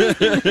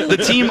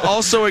 The team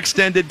also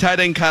extended tight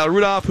end Kyle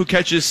Rudolph, who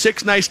catches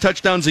 6 nice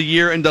touchdowns a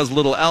year and does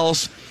little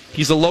else.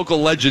 He's a local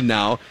legend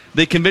now.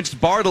 They convinced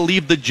Barr to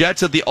leave the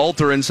Jets at the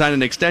altar and sign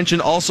an extension.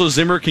 Also,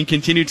 Zimmer can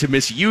continue to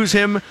misuse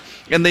him,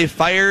 and they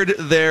fired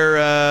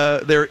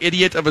their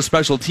idiot of a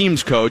special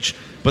teams coach,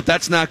 but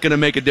that's not going to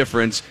make a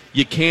difference.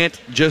 You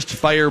can't just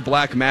fire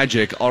Black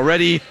Magic.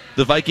 Already,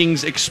 the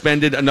Vikings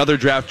expended another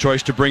draft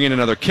choice to bring in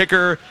another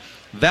kicker.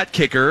 That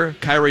kicker,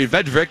 Kyrie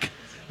Vedvik,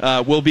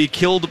 will be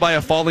killed by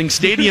a falling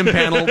stadium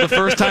panel the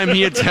first time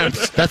he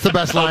attempts. That's the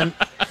best line.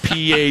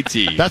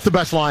 PAT. That's the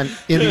best line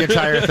in the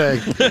entire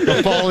thing.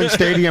 The falling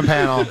stadium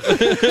panel.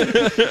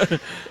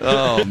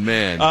 Oh,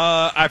 man.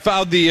 I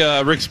found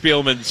the Rick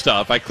Spielman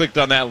stuff. I clicked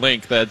on that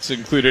link that's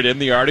included in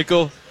the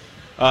article.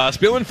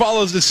 Spielman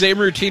follows the same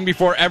routine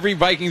before every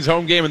Vikings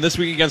home game, and this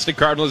week against the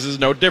Cardinals is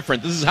no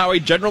different. This is how a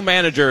general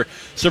manager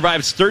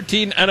survives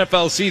 13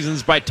 NFL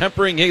seasons, by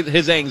tempering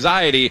his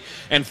anxiety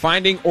and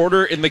finding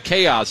order in the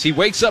chaos. He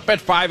wakes up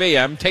at 5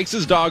 a.m., takes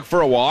his dog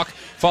for a walk,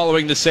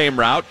 following the same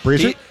route.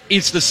 He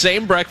eats the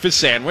same breakfast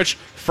sandwich,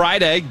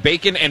 fried egg,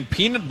 bacon, and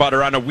peanut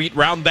butter on a wheat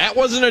round. That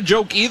wasn't a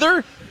joke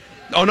either?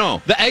 Oh,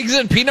 no. The eggs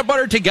and peanut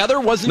butter together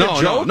wasn't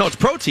a joke? No, it's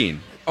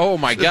protein. Oh,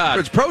 my God.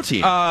 It's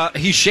protein.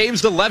 He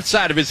shaves the left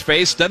side of his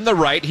face, then the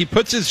right. He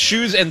puts his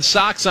shoes and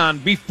socks on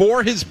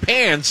before his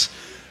pants,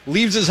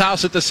 leaves his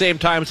house at the same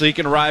time so he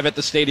can arrive at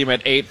the stadium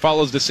at 8,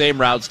 follows the same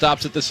route,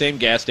 stops at the same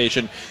gas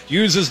station,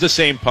 uses the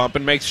same pump,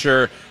 and makes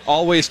sure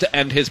always to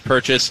end his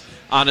purchase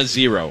on a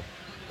 0.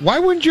 Why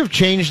wouldn't you have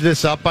changed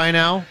this up by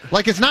now?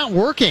 Like, it's not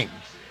working.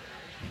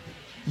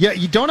 Yeah,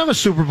 you don't have a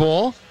Super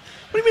Bowl.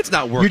 What do you mean it's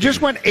not working? You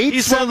just went 8-7-1.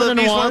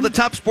 He's one of the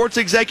top sports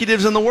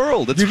executives in the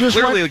world. It's you just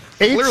clearly, went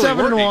clearly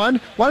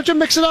 8-7-1. Why don't you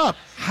mix it up?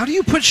 How do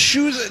you put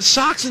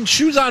socks and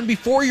shoes on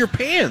before your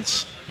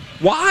pants?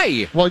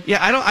 Why? Well,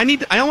 yeah,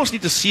 I almost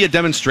need to see a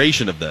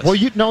demonstration of this. Well,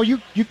 you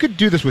could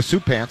do this with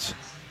suit pants.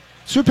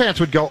 Suit pants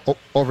would go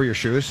over your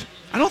shoes.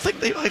 I don't think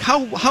they like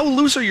how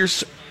loose are your.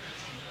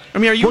 I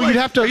mean, are you are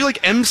you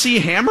like MC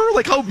Hammer?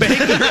 Like how big are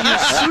your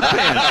suit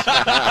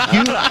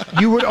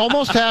pants? You would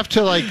almost have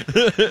to like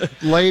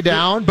lay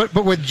down, but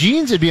with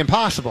jeans it'd be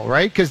impossible,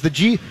 right? Because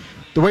the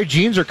way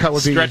jeans are cut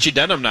would be stretchy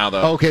denim now,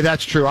 though. Okay,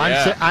 that's true.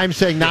 Yeah. I'm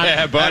saying non.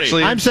 Yeah, buddy.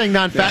 Actually, I'm saying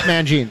non-fat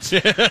man jeans.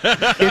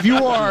 If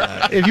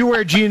you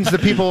wear jeans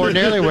that people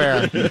ordinarily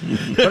wear,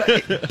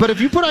 but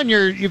if you put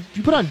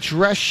on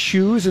dress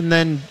shoes and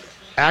then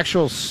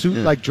actual suit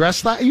like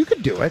dress, you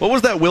could do it. What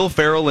was that Will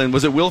Ferrell and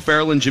was it Will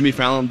Ferrell and Jimmy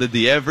Fallon did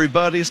the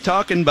everybody's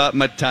talking about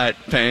my tight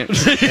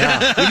pants?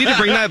 Yeah. We need to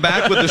bring that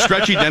back with the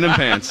stretchy denim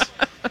pants.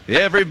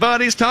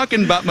 Everybody's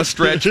talking about my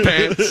stretch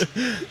pants.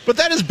 But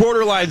that is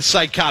borderline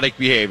psychotic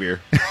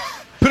behavior.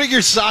 Putting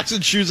your socks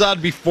and shoes on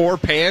before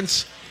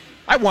pants,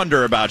 I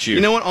wonder about you.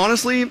 You know what?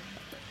 Honestly,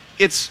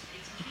 it's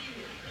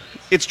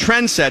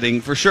trend-setting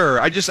for sure.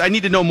 I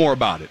need to know more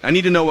about it. I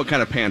need to know what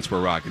kind of pants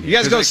we're rocking here. You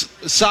guys go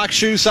sock,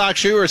 shoe,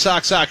 or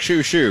sock,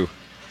 shoe, shoe?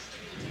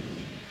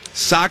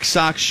 Sock,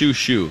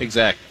 shoe.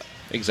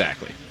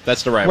 Exactly.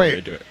 That's the right way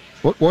to do it.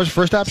 What was the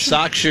first option?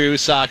 Sock,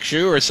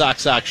 shoe, or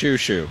sock,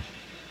 shoe.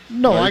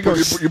 No, I go.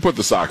 You put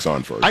the socks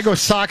on first. I go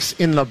socks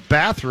in the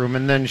bathroom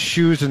and then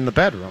shoes in the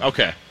bedroom.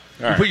 Okay.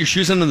 All right. You put your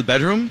shoes in the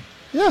bedroom?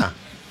 Yeah.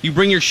 You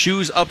bring your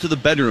shoes up to the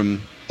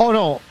bedroom. Oh,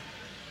 no.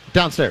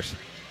 Downstairs.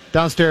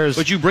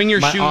 But you bring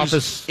your shoes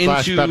office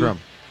into bedroom.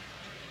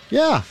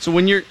 Yeah. So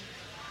when you're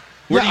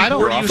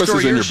Your office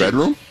is in your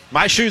bedroom?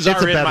 My shoes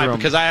are in my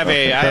because I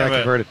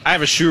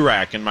have a shoe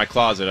rack in my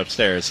closet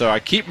upstairs. So I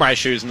keep my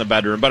shoes in the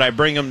bedroom, but I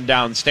bring them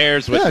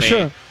downstairs with me.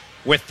 Sure.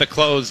 With the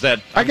clothes that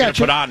I'm going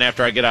to put on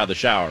after I get out of the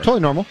shower.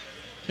 Totally normal.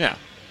 Yeah.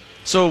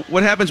 So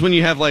what happens when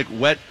you have like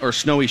wet or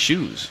snowy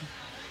shoes?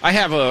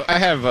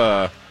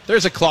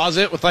 There's a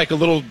closet with like a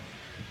little,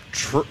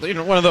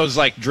 one of those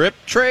like drip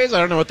trays. I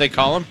don't know what they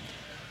call them.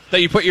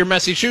 that you put your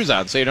messy shoes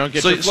on so you don't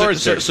get your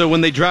floors dirty. So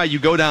when they dry, you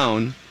go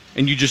down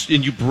and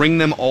you bring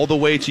them all the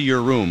way to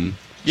your room.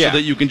 So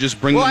that you can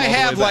just bring them all the way back.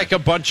 Well, I have like a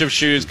bunch of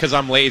shoes because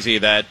I'm lazy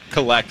that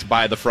collect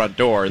by the front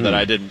door that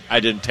I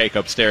didn't take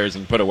upstairs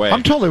and put away.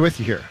 I'm totally with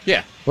you here.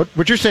 Yeah.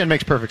 What you're saying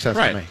makes perfect sense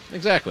to me.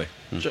 Exactly.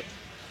 I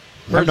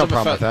have no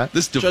problem with that.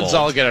 This Judd's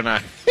all get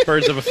an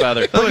birds of a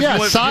feather. But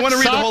yeah, if you want to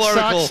read the whole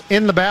article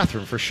in the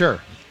bathroom for sure.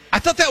 I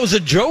thought that was a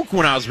joke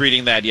when I was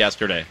reading that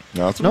yesterday.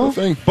 No, that's a real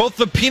thing. Both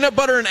the peanut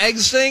butter and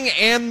eggs thing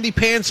and the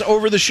pants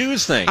over the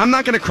shoes thing. I'm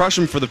not going to crush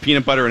them for the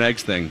peanut butter and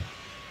eggs thing.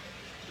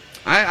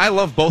 I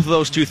love both of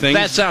those two things.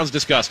 That sounds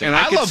disgusting. And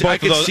I love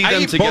both of those. See them I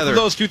eat together. both of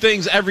those two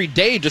things every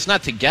day, just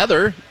not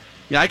together.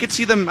 Yeah, I could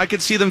see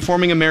them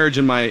forming a marriage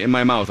in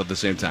my mouth at the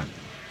same time.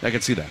 I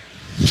could see that.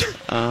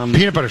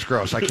 Peanut butter's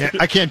gross. I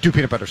can't do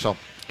peanut butter. So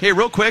Okay,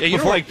 real quick. Yeah, you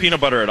don't like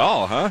peanut butter at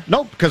all, huh?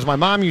 nope, because my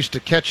mom used to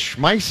catch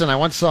mice, and I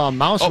once saw a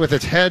mouse with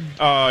its head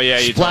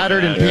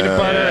splattered in peanut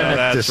butter,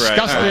 and it's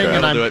disgusting. Right. Okay,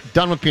 and I'm do it.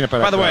 done with peanut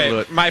butter. By the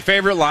way, my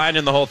favorite line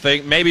in the whole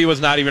thing maybe was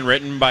not even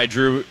written by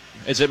Drew.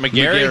 Is it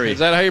McGarry? Is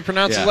that how you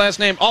pronounce his last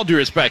name? All due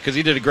respect, because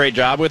he did a great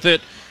job with it.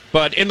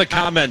 But in the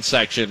comments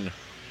section,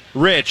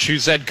 Rich, who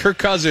said Kirk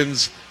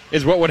Cousins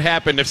is what would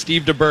happen if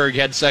Steve DeBerg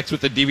had sex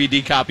with a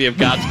DVD copy of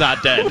God's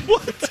Not Dead.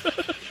 What?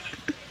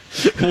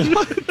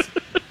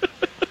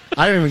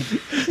 I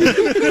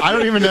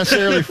don't even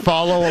necessarily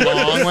follow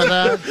along with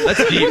that.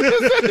 That's deep.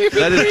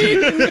 That is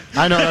deep.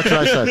 I know, that's what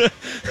I said.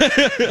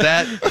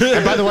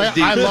 And by the way,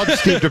 I love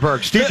Steve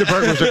DeBerg. Steve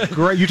DeBerg was a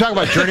great. You talk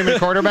about journeyman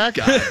quarterback.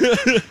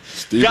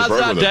 Steve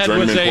DeBerg was a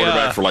journeyman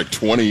quarterback for like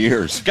 20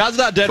 years. God's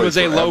Not Dead was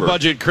a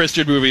low-budget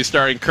Christian movie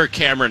starring Kirk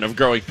Cameron of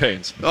Growing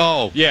Pains.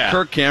 Oh, yeah.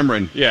 Kirk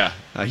Cameron. Yeah.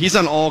 He's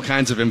on all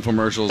kinds of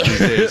infomercials these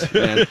days,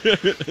 man.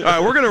 All right,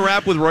 we're going to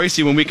wrap with Royce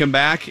when we come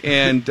back.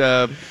 And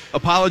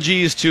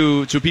apologies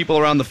to people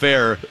around the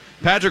fair.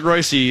 Patrick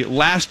Royce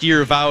last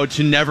year vowed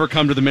to never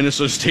come to the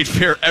Minnesota State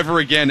Fair ever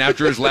again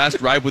after his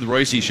last Ride with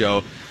Royce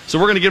show. So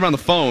we're going to get him on the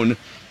phone,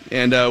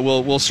 and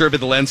we'll survey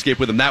the landscape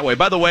with him that way.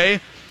 By the way,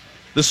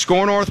 the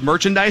Score North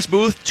merchandise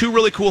booth, two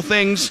really cool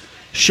things.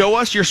 Show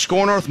us your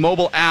Score North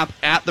mobile app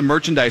at the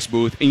merchandise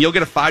booth, and you'll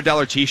get a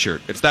 $5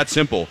 T-shirt. It's that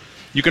simple.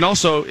 You can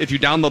also, if you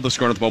download the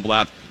Score North mobile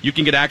app, you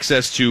can get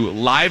access to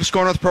live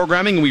Score North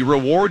programming, and we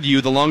reward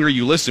you the longer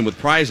you listen with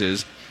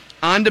prizes,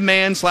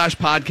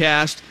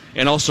 on-demand/podcast,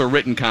 and also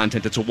written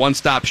content. It's a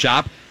one-stop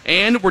shop.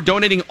 And we're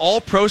donating all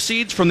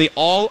proceeds from the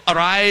All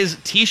Arise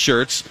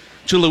T-shirts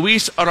to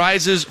Luis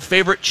Arise's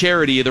favorite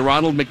charity, the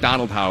Ronald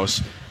McDonald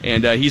House.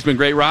 And he's been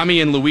great. Rami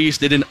and Luis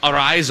did an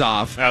Arise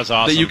Off. That was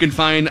awesome. That you can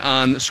find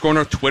on Score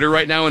North Twitter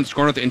right now and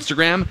Score North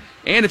Instagram.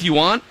 And if you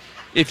want,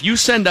 if you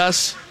send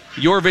us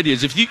your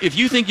videos, if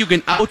you think you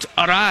can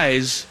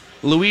out-Arise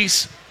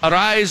Luis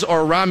Arise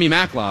or Rami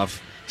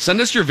Makloff, send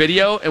us your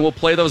video, and we'll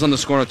play those on the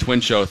Score North Twin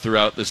Show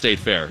throughout the State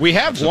Fair. We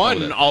have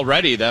one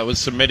already that was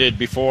submitted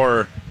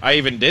before I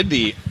even did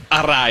the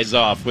Arise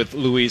Off with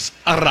Luis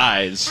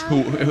Arise.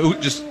 Who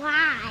just...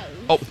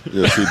 Oh.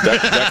 Yeah, see,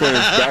 Declan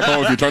is back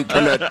home. If you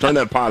turn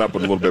that pot up a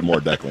little bit more,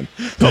 Declan.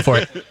 Go for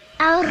it.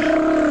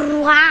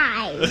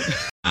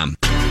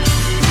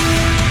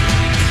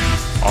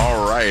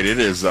 All right, it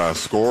is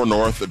Score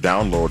North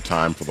download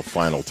time for the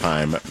final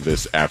time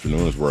this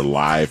afternoon as we're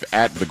live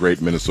at the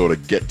Great Minnesota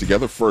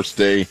Get-Together. First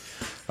day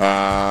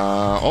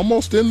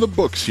almost in the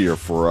books here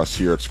for us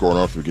here at Score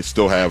North. We can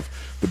still have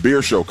the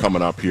beer show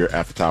coming up here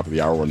at the top of the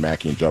hour when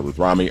Mackey and Judd with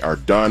Rami are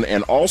done.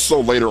 And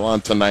also later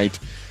on tonight,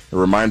 a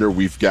reminder,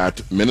 we've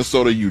got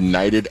Minnesota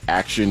United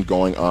action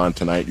going on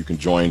tonight. You can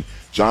join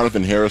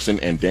Jonathan Harrison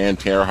and Dan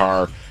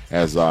Terhar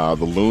as the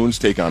Loons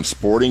take on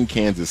Sporting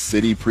Kansas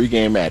City.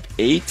 Pregame at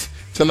 8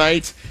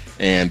 tonight,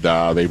 and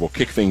they will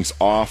kick things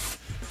off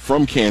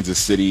from Kansas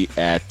City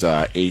at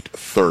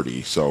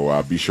 8:30.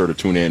 So be sure to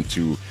tune in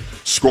to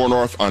Score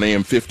North on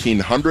AM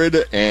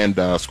 1500 and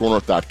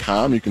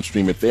scorenorth.com. You can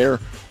stream it there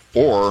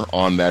or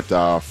on that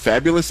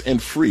fabulous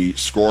and free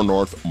Score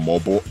North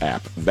mobile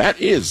app. That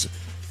is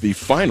the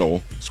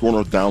final Score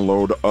North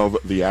download of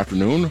the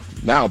afternoon.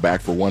 Now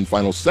back for one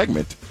final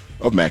segment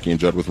of Mackey and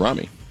Judd with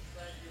Rami.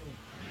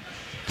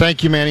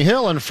 Thank you, Manny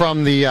Hill. And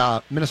from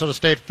the Minnesota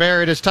State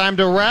Fair, it is time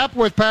to wrap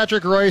with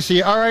Patrick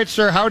Royce. All right,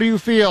 sir, how do you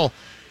feel?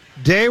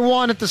 Day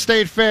one at the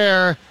State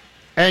Fair,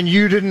 and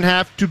you didn't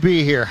have to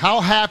be here.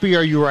 How happy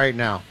are you right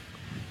now?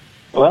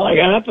 Well, I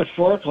got up at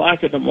 4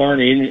 o'clock in the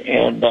morning,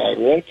 and I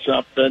wrote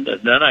something,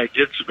 and then I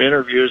did some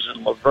interviews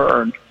in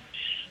Laverne,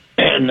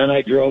 and then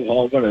I drove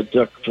home, and it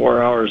took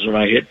 4 hours when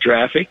I hit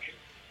traffic,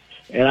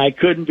 and I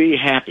couldn't be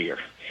happier.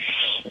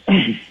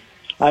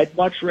 I'd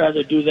much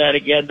rather do that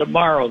again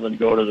tomorrow than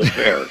go to the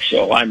fair.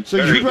 So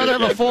you'd rather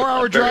have a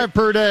 4-hour drive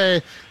per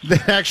day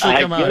than actually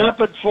come out. I get up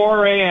at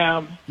 4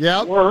 a.m.,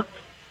 work,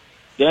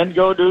 then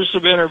go do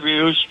some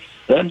interviews,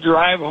 then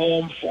drive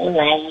home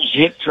 4 hours,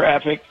 hit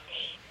traffic.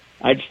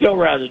 I'd still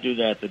rather do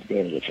that than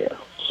go to the fair.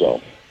 So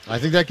I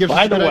think that gives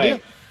us a good idea.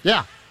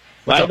 Yeah.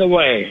 By the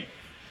way,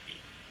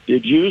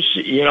 did you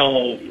see,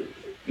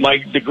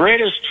 the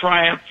greatest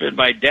triumph in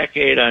my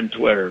decade on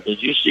Twitter.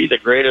 Did you see the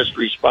greatest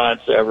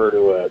response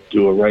ever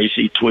to a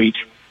racy tweet?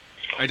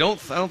 I don't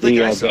think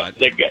I saw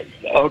it.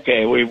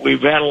 Okay,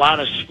 we've had a lot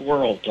of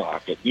squirrel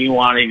talk. You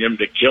wanting them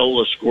to kill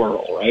the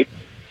squirrel, right?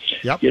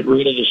 Yep. Get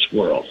rid of the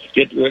squirrel.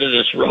 Get rid of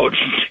this rodent.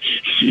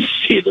 You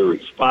see the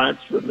response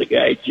from the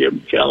guy, Jim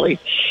Kelly?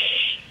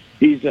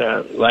 He's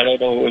I don't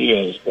know who he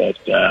is, but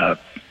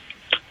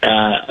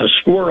a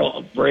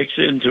squirrel breaks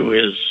into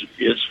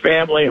his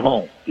family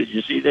home. Did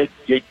you see that?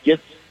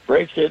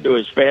 Breaks into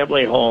his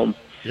family home.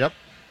 Yep.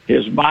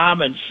 His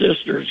mom and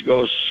sisters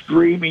go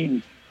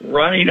screaming,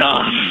 running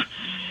off.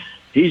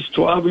 He's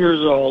 12 years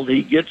old.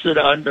 He gets it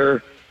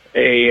under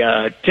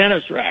a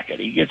tennis racket.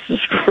 He gets the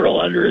squirrel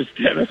under his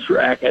tennis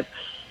racket,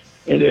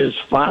 and his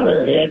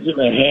father hands him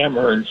a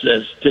hammer and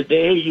says,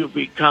 "Today you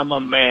become a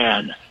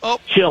man.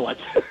 Kill it."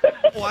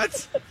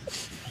 What?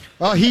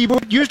 Well, he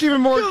used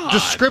even more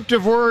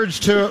descriptive words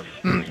to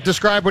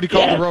describe what he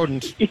called the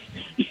rodent.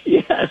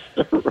 Yes,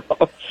 the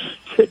rodent.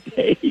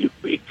 Today you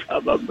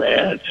become a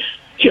man.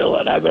 Kill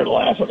it. I've been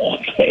laughing all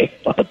day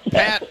about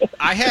that. Pat,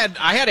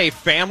 I had a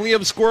family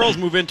of squirrels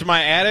move into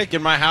my attic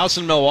in my house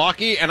in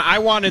Milwaukee, and I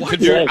wanted to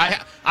do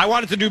I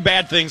wanted to do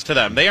bad things to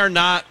them. They are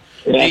not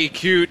the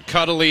cute,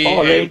 cuddly,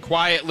 and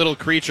quiet little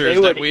creatures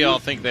that we all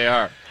think they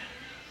are.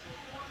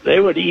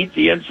 They would eat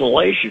the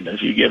insulation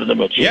if you give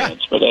them a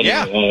chance. But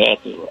anyway,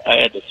 I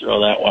had to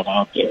throw that one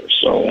out there.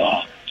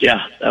 So,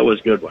 that was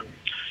a good one.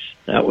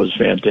 That was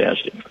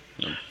fantastic.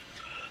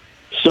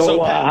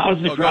 So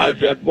how's the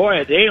crowd? Boy,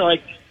 a day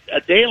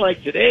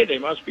like today, they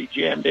must be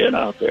jammed in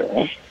out there,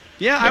 huh?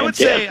 Yeah, I would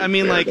say, I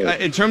mean, like,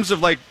 in terms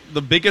of, like,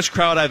 the biggest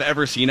crowd I've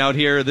ever seen out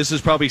here, this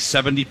is probably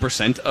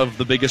 70% of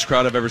the biggest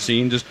crowd I've ever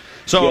seen.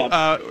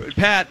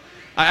 Pat,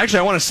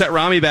 I want to set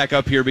Rami back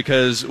up here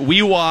because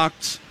we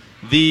walked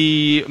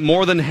the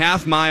more than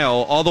half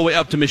mile all the way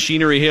up to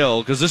Machinery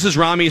Hill because this is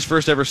Rami's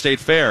first ever state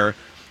fair.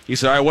 He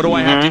said, all right, what do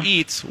I have to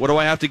eat? What do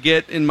I have to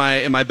get in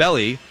my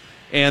belly?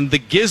 And the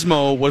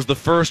Gizmo was the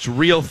first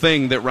real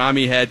thing that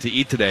Rami had to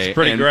eat today. It's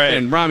pretty great.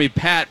 And Rami,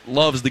 Pat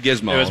loves the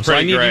Gizmo. It was so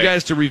I need you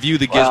guys to review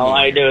the Gizmo. Well,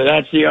 I do.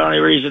 That's the only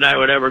reason I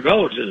would ever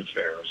go to the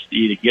fair is to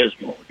eat a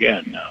Gizmo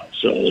again now.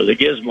 So the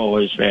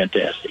Gizmo is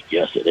fantastic.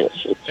 Yes, it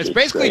is. It's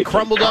basically great.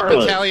 crumbled up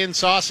Italian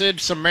sausage,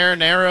 some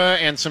marinara,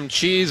 and some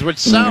cheese, which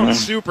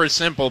sounds super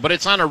simple, but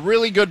it's on a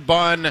really good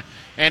bun.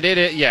 And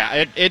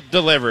it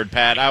delivered,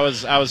 Pat. I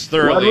was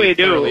thoroughly.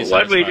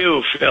 What we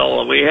do,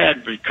 Phil? We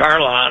had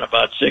Carla on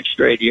about 6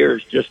 straight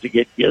years just to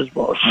get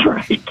Gizmos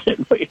right.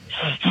 And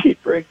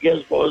we'd bring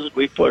Gizmos and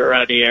we put her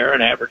on the air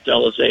and have her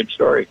tell the same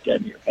story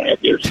 10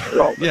 years in a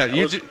row.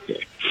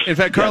 In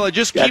fact, Carla,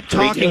 just keep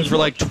talking for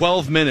like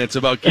 12 minutes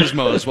about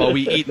Gizmos while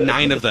we eat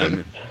 9 of them.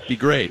 It'd be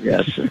great.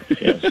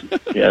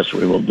 Yes,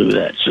 we will do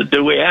that. So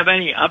do we have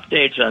any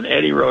updates on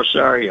Eddie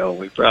Rosario?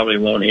 We probably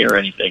won't hear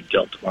anything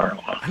till tomorrow.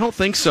 Huh? I don't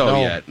think so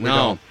yet.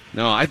 No.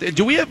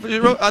 Do we have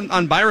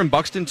on Byron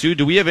Buxton too?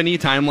 Do we have any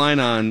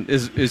timeline on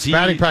is he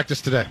batting practice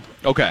today?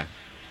 Okay,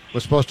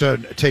 was supposed to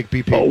take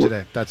BP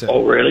today. That's it.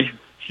 Oh, really?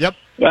 Yep.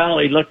 Well,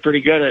 he looked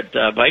pretty good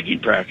at Viking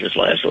practice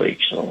last week,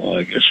 so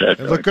I guess that.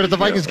 He looked good at the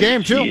Vikings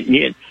game too.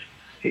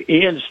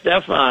 He and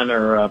Stefan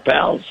are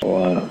pals.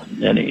 So,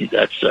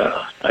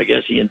 I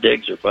guess he and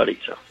Diggs are buddies.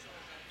 So.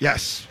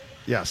 Yes.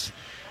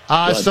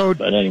 But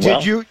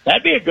anyway,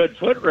 that'd be a good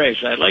foot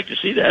race. I'd like to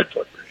see that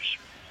foot race.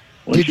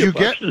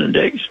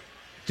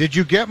 Did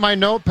you get my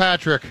note,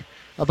 Patrick,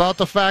 about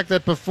the fact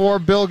that before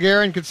Bill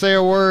Guerin could say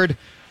a word,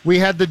 we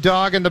had the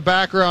dog in the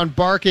background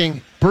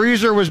barking.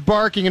 Breezer was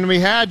barking, and we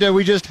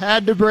just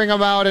had to bring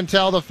him out and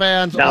tell the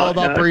fans all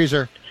about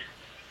Breezer.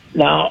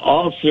 Now,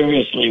 all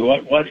seriously,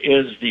 what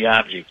is the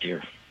object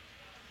here?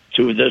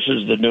 This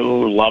is the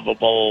new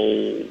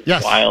lovable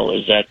file.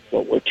 Is that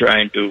what we're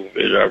trying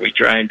to? Are we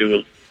trying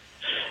to?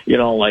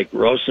 Like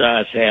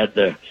Rosas had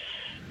the.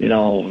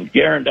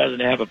 Guerin doesn't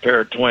have a pair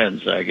of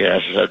twins, I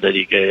guess, that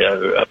he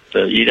could.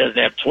 He doesn't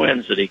have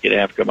twins that he could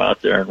have come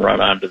out there and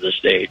run onto the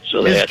stage.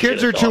 So his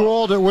kids are too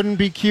old; it wouldn't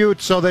be cute.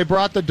 So they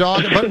brought the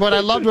dog. But what I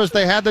loved was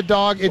they had the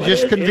dog.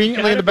 Just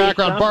conveniently in the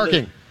background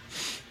barking.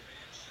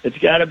 It's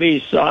got to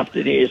be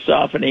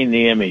softening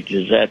the image.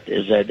 Is that?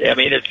 I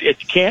mean, it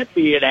can't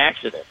be an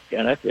accident,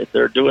 can it?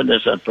 They're doing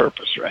this on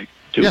purpose, right?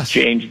 To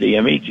change the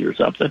image or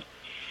something.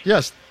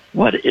 Yes.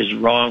 What is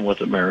wrong with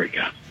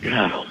America?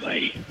 God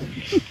Almighty!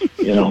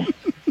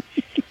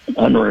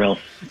 Unreal.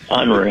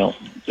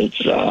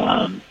 It's.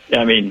 I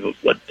mean,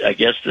 I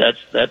guess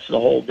that's the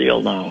whole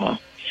deal now, huh?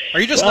 Are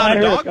you just not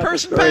a dog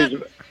person, Pat?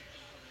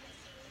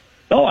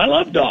 No, I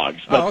love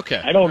dogs, but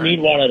I don't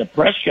need one at a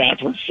press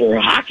conference or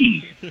a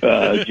hockey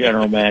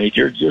general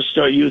manager. Just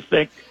so you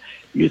think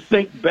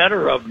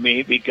better of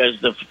me because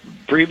the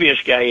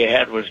previous guy you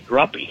had was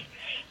grumpy.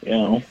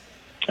 It's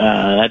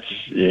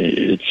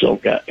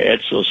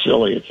so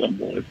silly. It's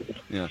unbelievable.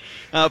 Yeah,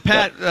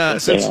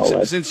 Pat.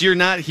 Since you're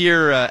not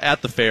here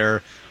at the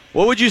fair,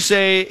 what would you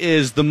say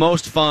is the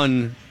most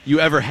fun you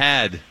ever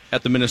had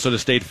at the Minnesota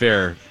State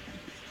Fair?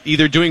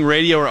 Either doing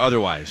radio or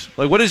otherwise.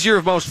 Like, what is your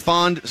most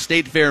fond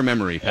state fair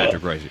memory,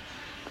 Patrick Royce?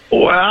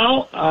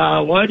 Well,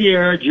 one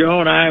year, Joe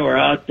and I were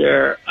out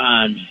there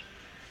on,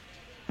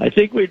 I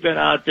think we'd been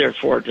out there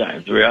 4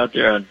 times. We were out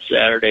there on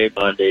Saturday,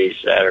 Monday,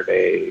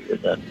 Saturday, and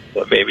then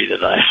maybe the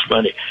last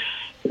Monday.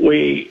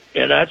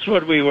 And that's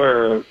what we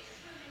were,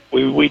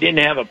 we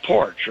didn't have a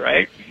porch,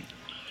 right?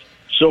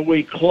 So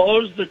we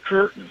closed the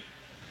curtain,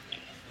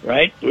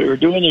 right? We were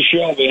doing the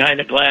show behind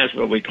the glass,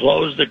 but we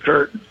closed the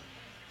curtain.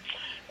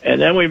 And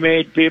then we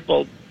made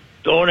people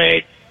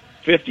donate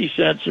 50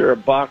 cents or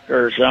 $1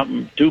 or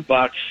something,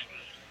 $2,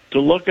 to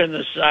look in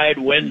the side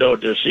window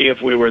to see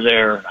if we were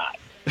there or not.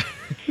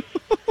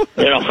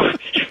 We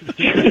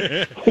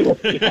were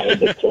behind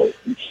the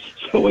curtain,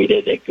 so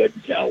they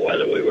couldn't tell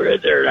whether we were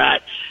in there or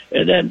not.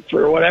 And then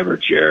for whatever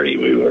charity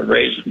we were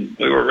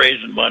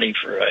raising money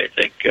for, I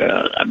think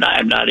I'm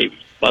not even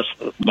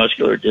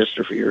muscular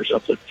dystrophy or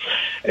something.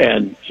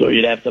 And so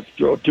you'd have to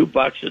throw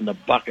 $2 in the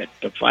bucket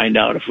to find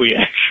out if we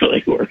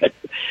actually were.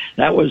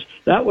 That was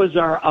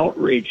our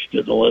outreach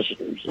to the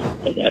listeners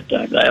at that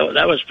time.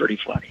 That was pretty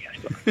funny.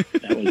 I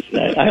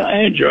thought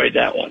I enjoyed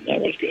that one.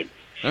 That was good.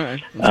 All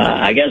right.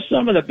 I guess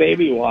some of the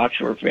baby walks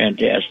were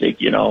fantastic.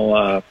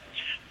 The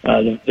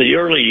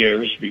early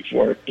years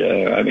before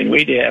it,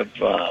 we'd have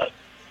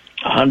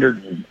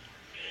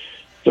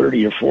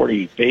 130 or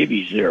 40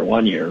 babies there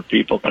one year.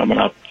 People coming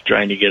up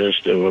trying to get us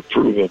to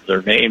approve of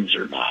their names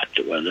or not.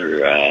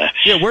 Whether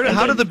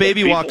how did the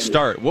baby walk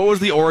start? What was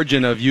the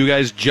origin of you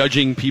guys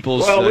judging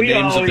people's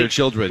names of their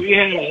children? We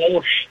had a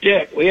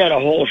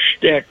whole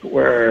shtick.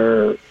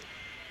 Where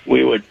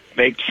we would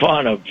make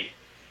fun of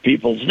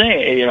people's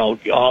names,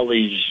 all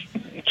these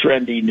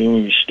trendy,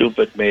 new,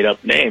 stupid,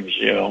 made-up names,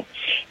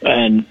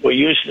 And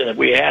we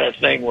had a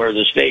thing where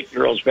the state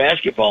girls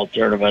basketball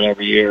tournament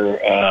every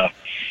year,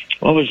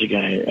 what was the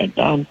guy?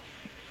 Don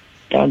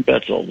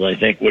Betzel, I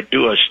think, would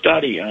do a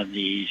study on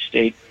the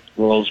state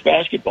girls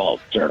basketball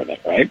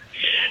tournament, right?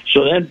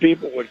 So then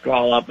people would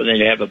call up and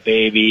they'd have a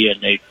baby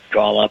and they'd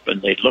call up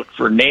and they'd look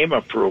for name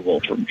approval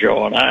from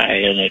Joe and I,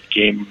 and it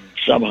became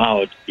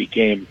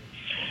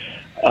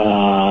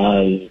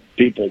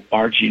people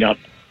marching up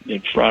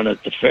in front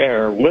at the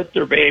fair with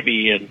their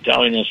baby and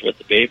telling us what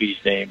the baby's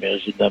name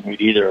is, and then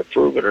we'd either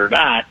approve it or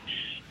not.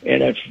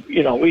 And if,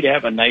 we'd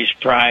have a nice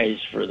prize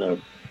for the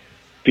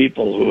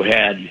people who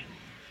had,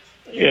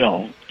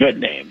 good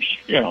names,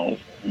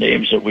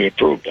 names that we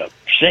approved of,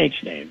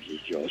 saints' names, as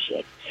Joe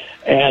said.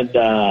 And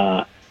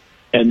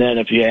then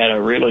if you had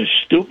a really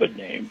stupid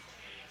name,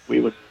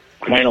 we would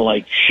kind of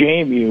like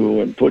shame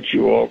you and put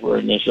you over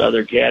in this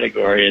other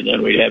category, and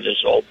then we'd have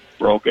this old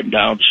broken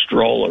down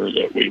stroller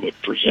that we would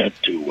present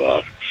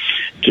to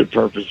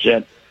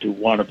represent to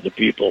one of the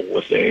people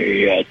with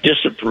a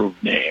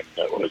disapproved name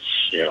that was,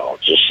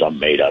 just some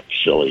made up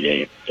silly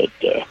name.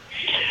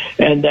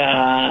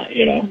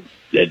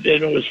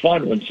 It was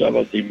fun when some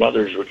of the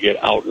mothers would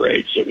get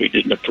outraged that we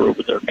didn't approve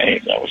of their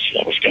name. That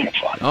was kind of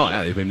fun. Oh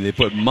yeah, they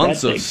put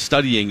months of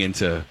studying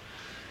into.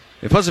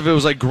 And plus, if it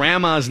was like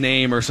grandma's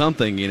name or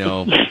something,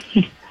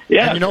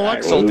 Yeah, and you know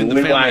what? We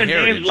wanted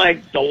names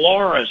like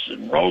Dolores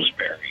and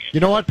Rosemary. You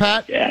know what,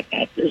 Pat? Yeah,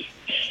 not this.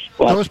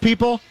 Those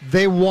people,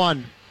 they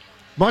won.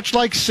 Much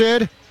like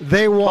Sid,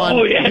 they won.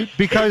 Oh, yes.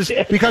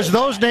 Because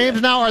those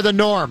names now are the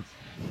norm.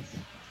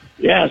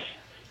 Yes.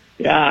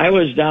 Yeah, I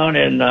was down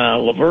in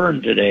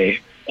Laverne today,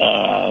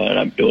 and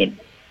I'm doing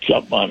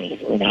something on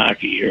Laverne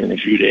hockey here in a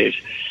few days.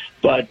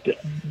 But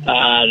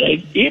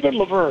even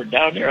Laverne,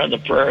 down there on the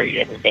prairie,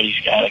 everybody's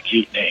got a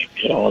cute name.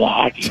 The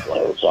hockey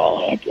players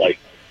all have, like,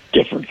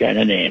 different kind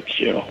of names,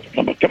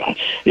 Come on.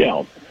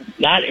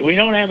 We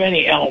don't have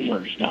any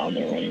Elmers down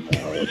there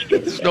anymore.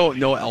 There's no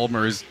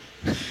Elmers.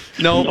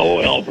 No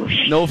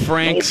Elmers. No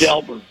Franks.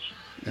 No Delbers.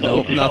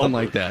 No, nothing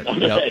like that.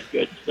 None of that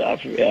good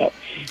stuff, yeah.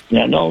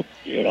 No,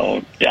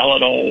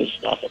 Delanos,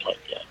 nothing like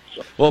that.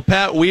 So. Well,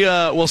 Pat,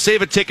 we'll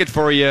save a ticket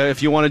for you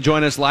if you want to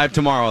join us live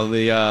tomorrow.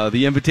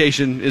 The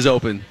invitation is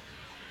open.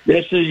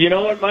 This is,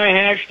 what my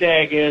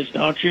hashtag is,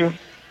 don't you?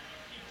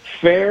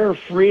 Fair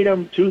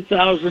Freedom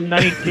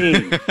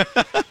 2019.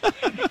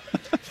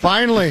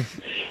 Finally.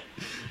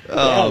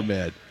 Oh,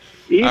 man.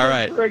 Even all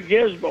right. For a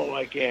gizmo,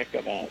 I can't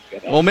come out.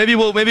 Well, maybe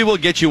we'll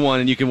get you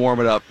one and you can warm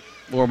it up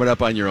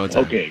on your own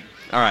time. Okay.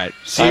 All right.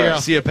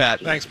 See ya,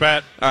 Pat. Thanks,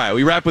 Pat. All right.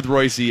 We wrap with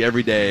Royce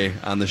every day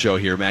on the show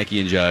here, Mackie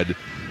and Judd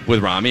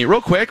with Rami.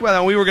 Real quick,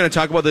 we were going to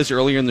talk about this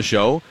earlier in the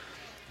show.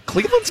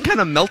 Cleveland's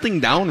kind of melting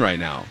down right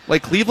now.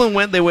 Like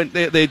Cleveland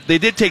they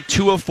did take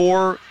 2 of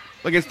 4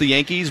 against the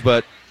Yankees,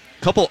 but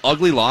a couple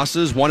ugly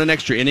losses, one in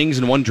extra innings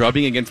and one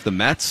drubbing against the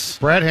Mets.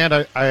 Brad Hand,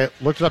 I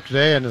looked it up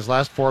today. In his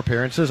last 4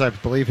 appearances, I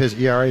believe his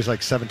ERA is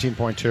like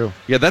 17.2.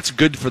 Yeah, that's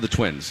good for the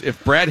Twins.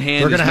 If Brad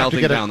Hand is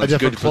melting down, that's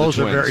good for the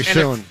Twins. Very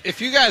soon. If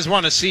you guys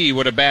want to see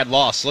what a bad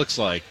loss looks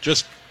like,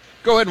 just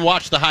go ahead and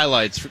watch the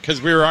highlights,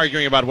 because we were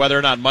arguing about whether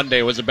or not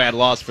Monday was a bad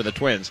loss for the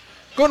Twins.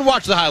 Go ahead and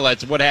watch the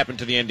highlights of what happened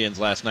to the Indians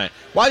last night.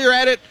 While you're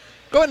at it,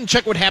 go ahead and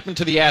check what happened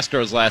to the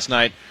Astros last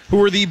night, who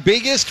were the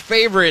biggest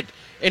favorite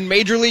in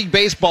Major League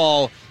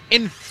Baseball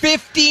in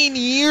 15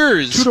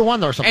 years.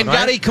 2-1 or something, and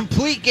got a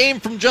complete game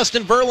from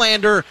Justin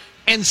Verlander,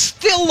 and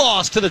still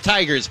lost to the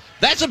Tigers.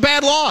 That's a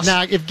bad loss.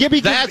 Now, if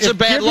Gibby loss.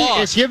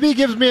 If Gibby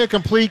gives me a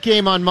complete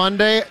game on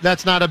Monday,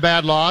 that's not a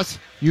bad loss.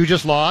 You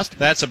just lost.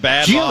 That's a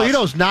bad loss.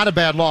 Giolito's not a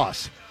bad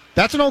loss.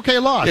 That's an okay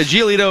loss. Yeah,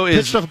 Giolito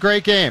is pitched a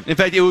great game. In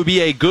fact, it would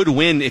be a good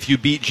win if you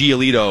beat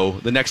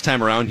Giolito the next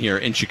time around here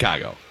in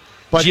Chicago.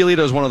 But Giolito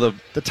is one of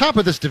the top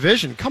of this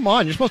division. Come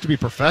on, you're supposed to be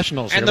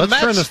professionals here. Let's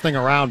turn this thing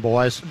around,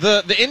 boys.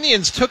 The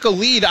Indians took a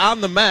lead on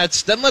the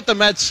Mets, then let the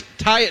Mets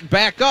tie it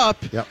back up.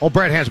 Yeah. Oh,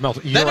 Brad Hand's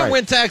melted. Then it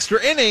went to extra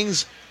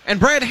innings, and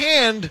Brad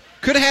Hand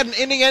could have had an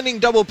inning-ending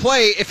double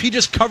play if he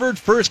just covered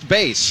first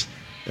base.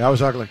 That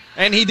was ugly.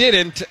 And he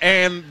didn't,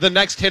 and the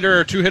next hitter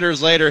or two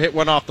hitters later hit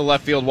one off the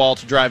left field wall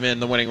to drive in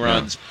the winning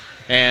runs,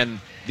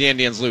 and the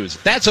Indians lose.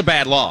 That's a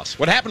bad loss.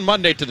 What happened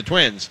Monday to the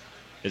Twins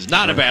is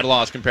not a bad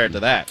loss compared to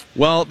that.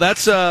 Well,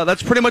 that's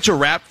pretty much a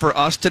wrap for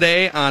us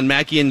today on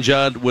Mackey and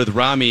Judd with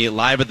Rami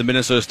live at the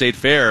Minnesota State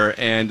Fair.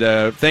 And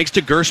thanks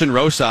to Gerson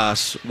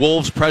Rosas,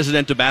 Wolves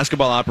president of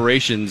basketball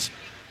operations,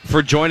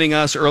 for joining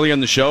us earlier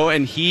in the show.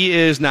 And he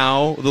is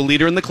now the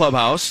leader in the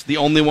clubhouse, the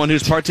only one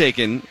who's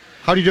partaken.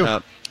 How do you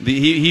do?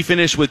 He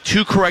finished with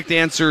 2 correct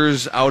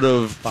answers out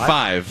of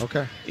 5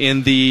 okay.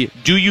 in the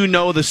Do You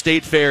Know the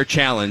State Fair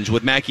Challenge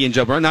with Mackey and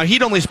Judd. Now,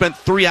 he'd only spent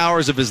 3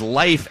 hours of his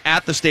life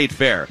at the State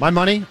Fair. My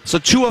money? So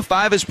 2 of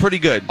 5 is pretty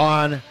good.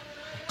 On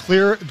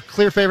clear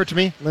favorite to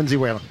me, Lindsay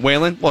Whalen.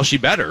 Whalen? Well, she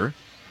better.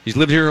 He's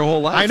lived here her whole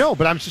life. I know,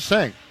 but I'm just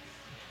saying.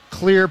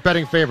 Clear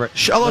betting favorite.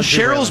 Although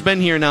Cheryl's been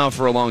here now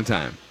for a long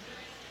time.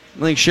 I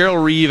think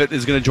Cheryl Reeve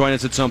is going to join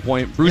us at some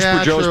point. Bruce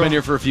Boudreau's been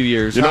here for a few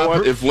years. You know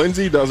what? If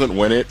Lindsay doesn't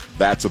win it,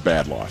 that's a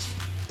bad loss.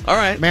 All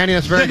right. Manny,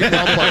 that's very good.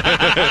 Well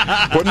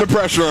played. Putting the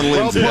pressure on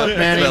Lindsay. Well put,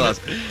 Manny.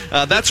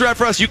 That's a wrap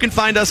for us. You can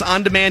find us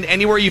on demand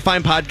anywhere you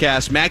find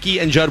podcasts, Mackey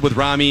and Judd with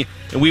Rami,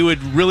 and we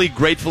would really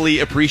gratefully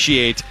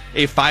appreciate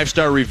a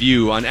 5-star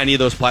review on any of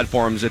those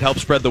platforms. It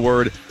helps spread the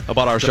word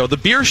about our show. The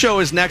Beer Show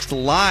is next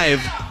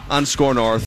live on Score North.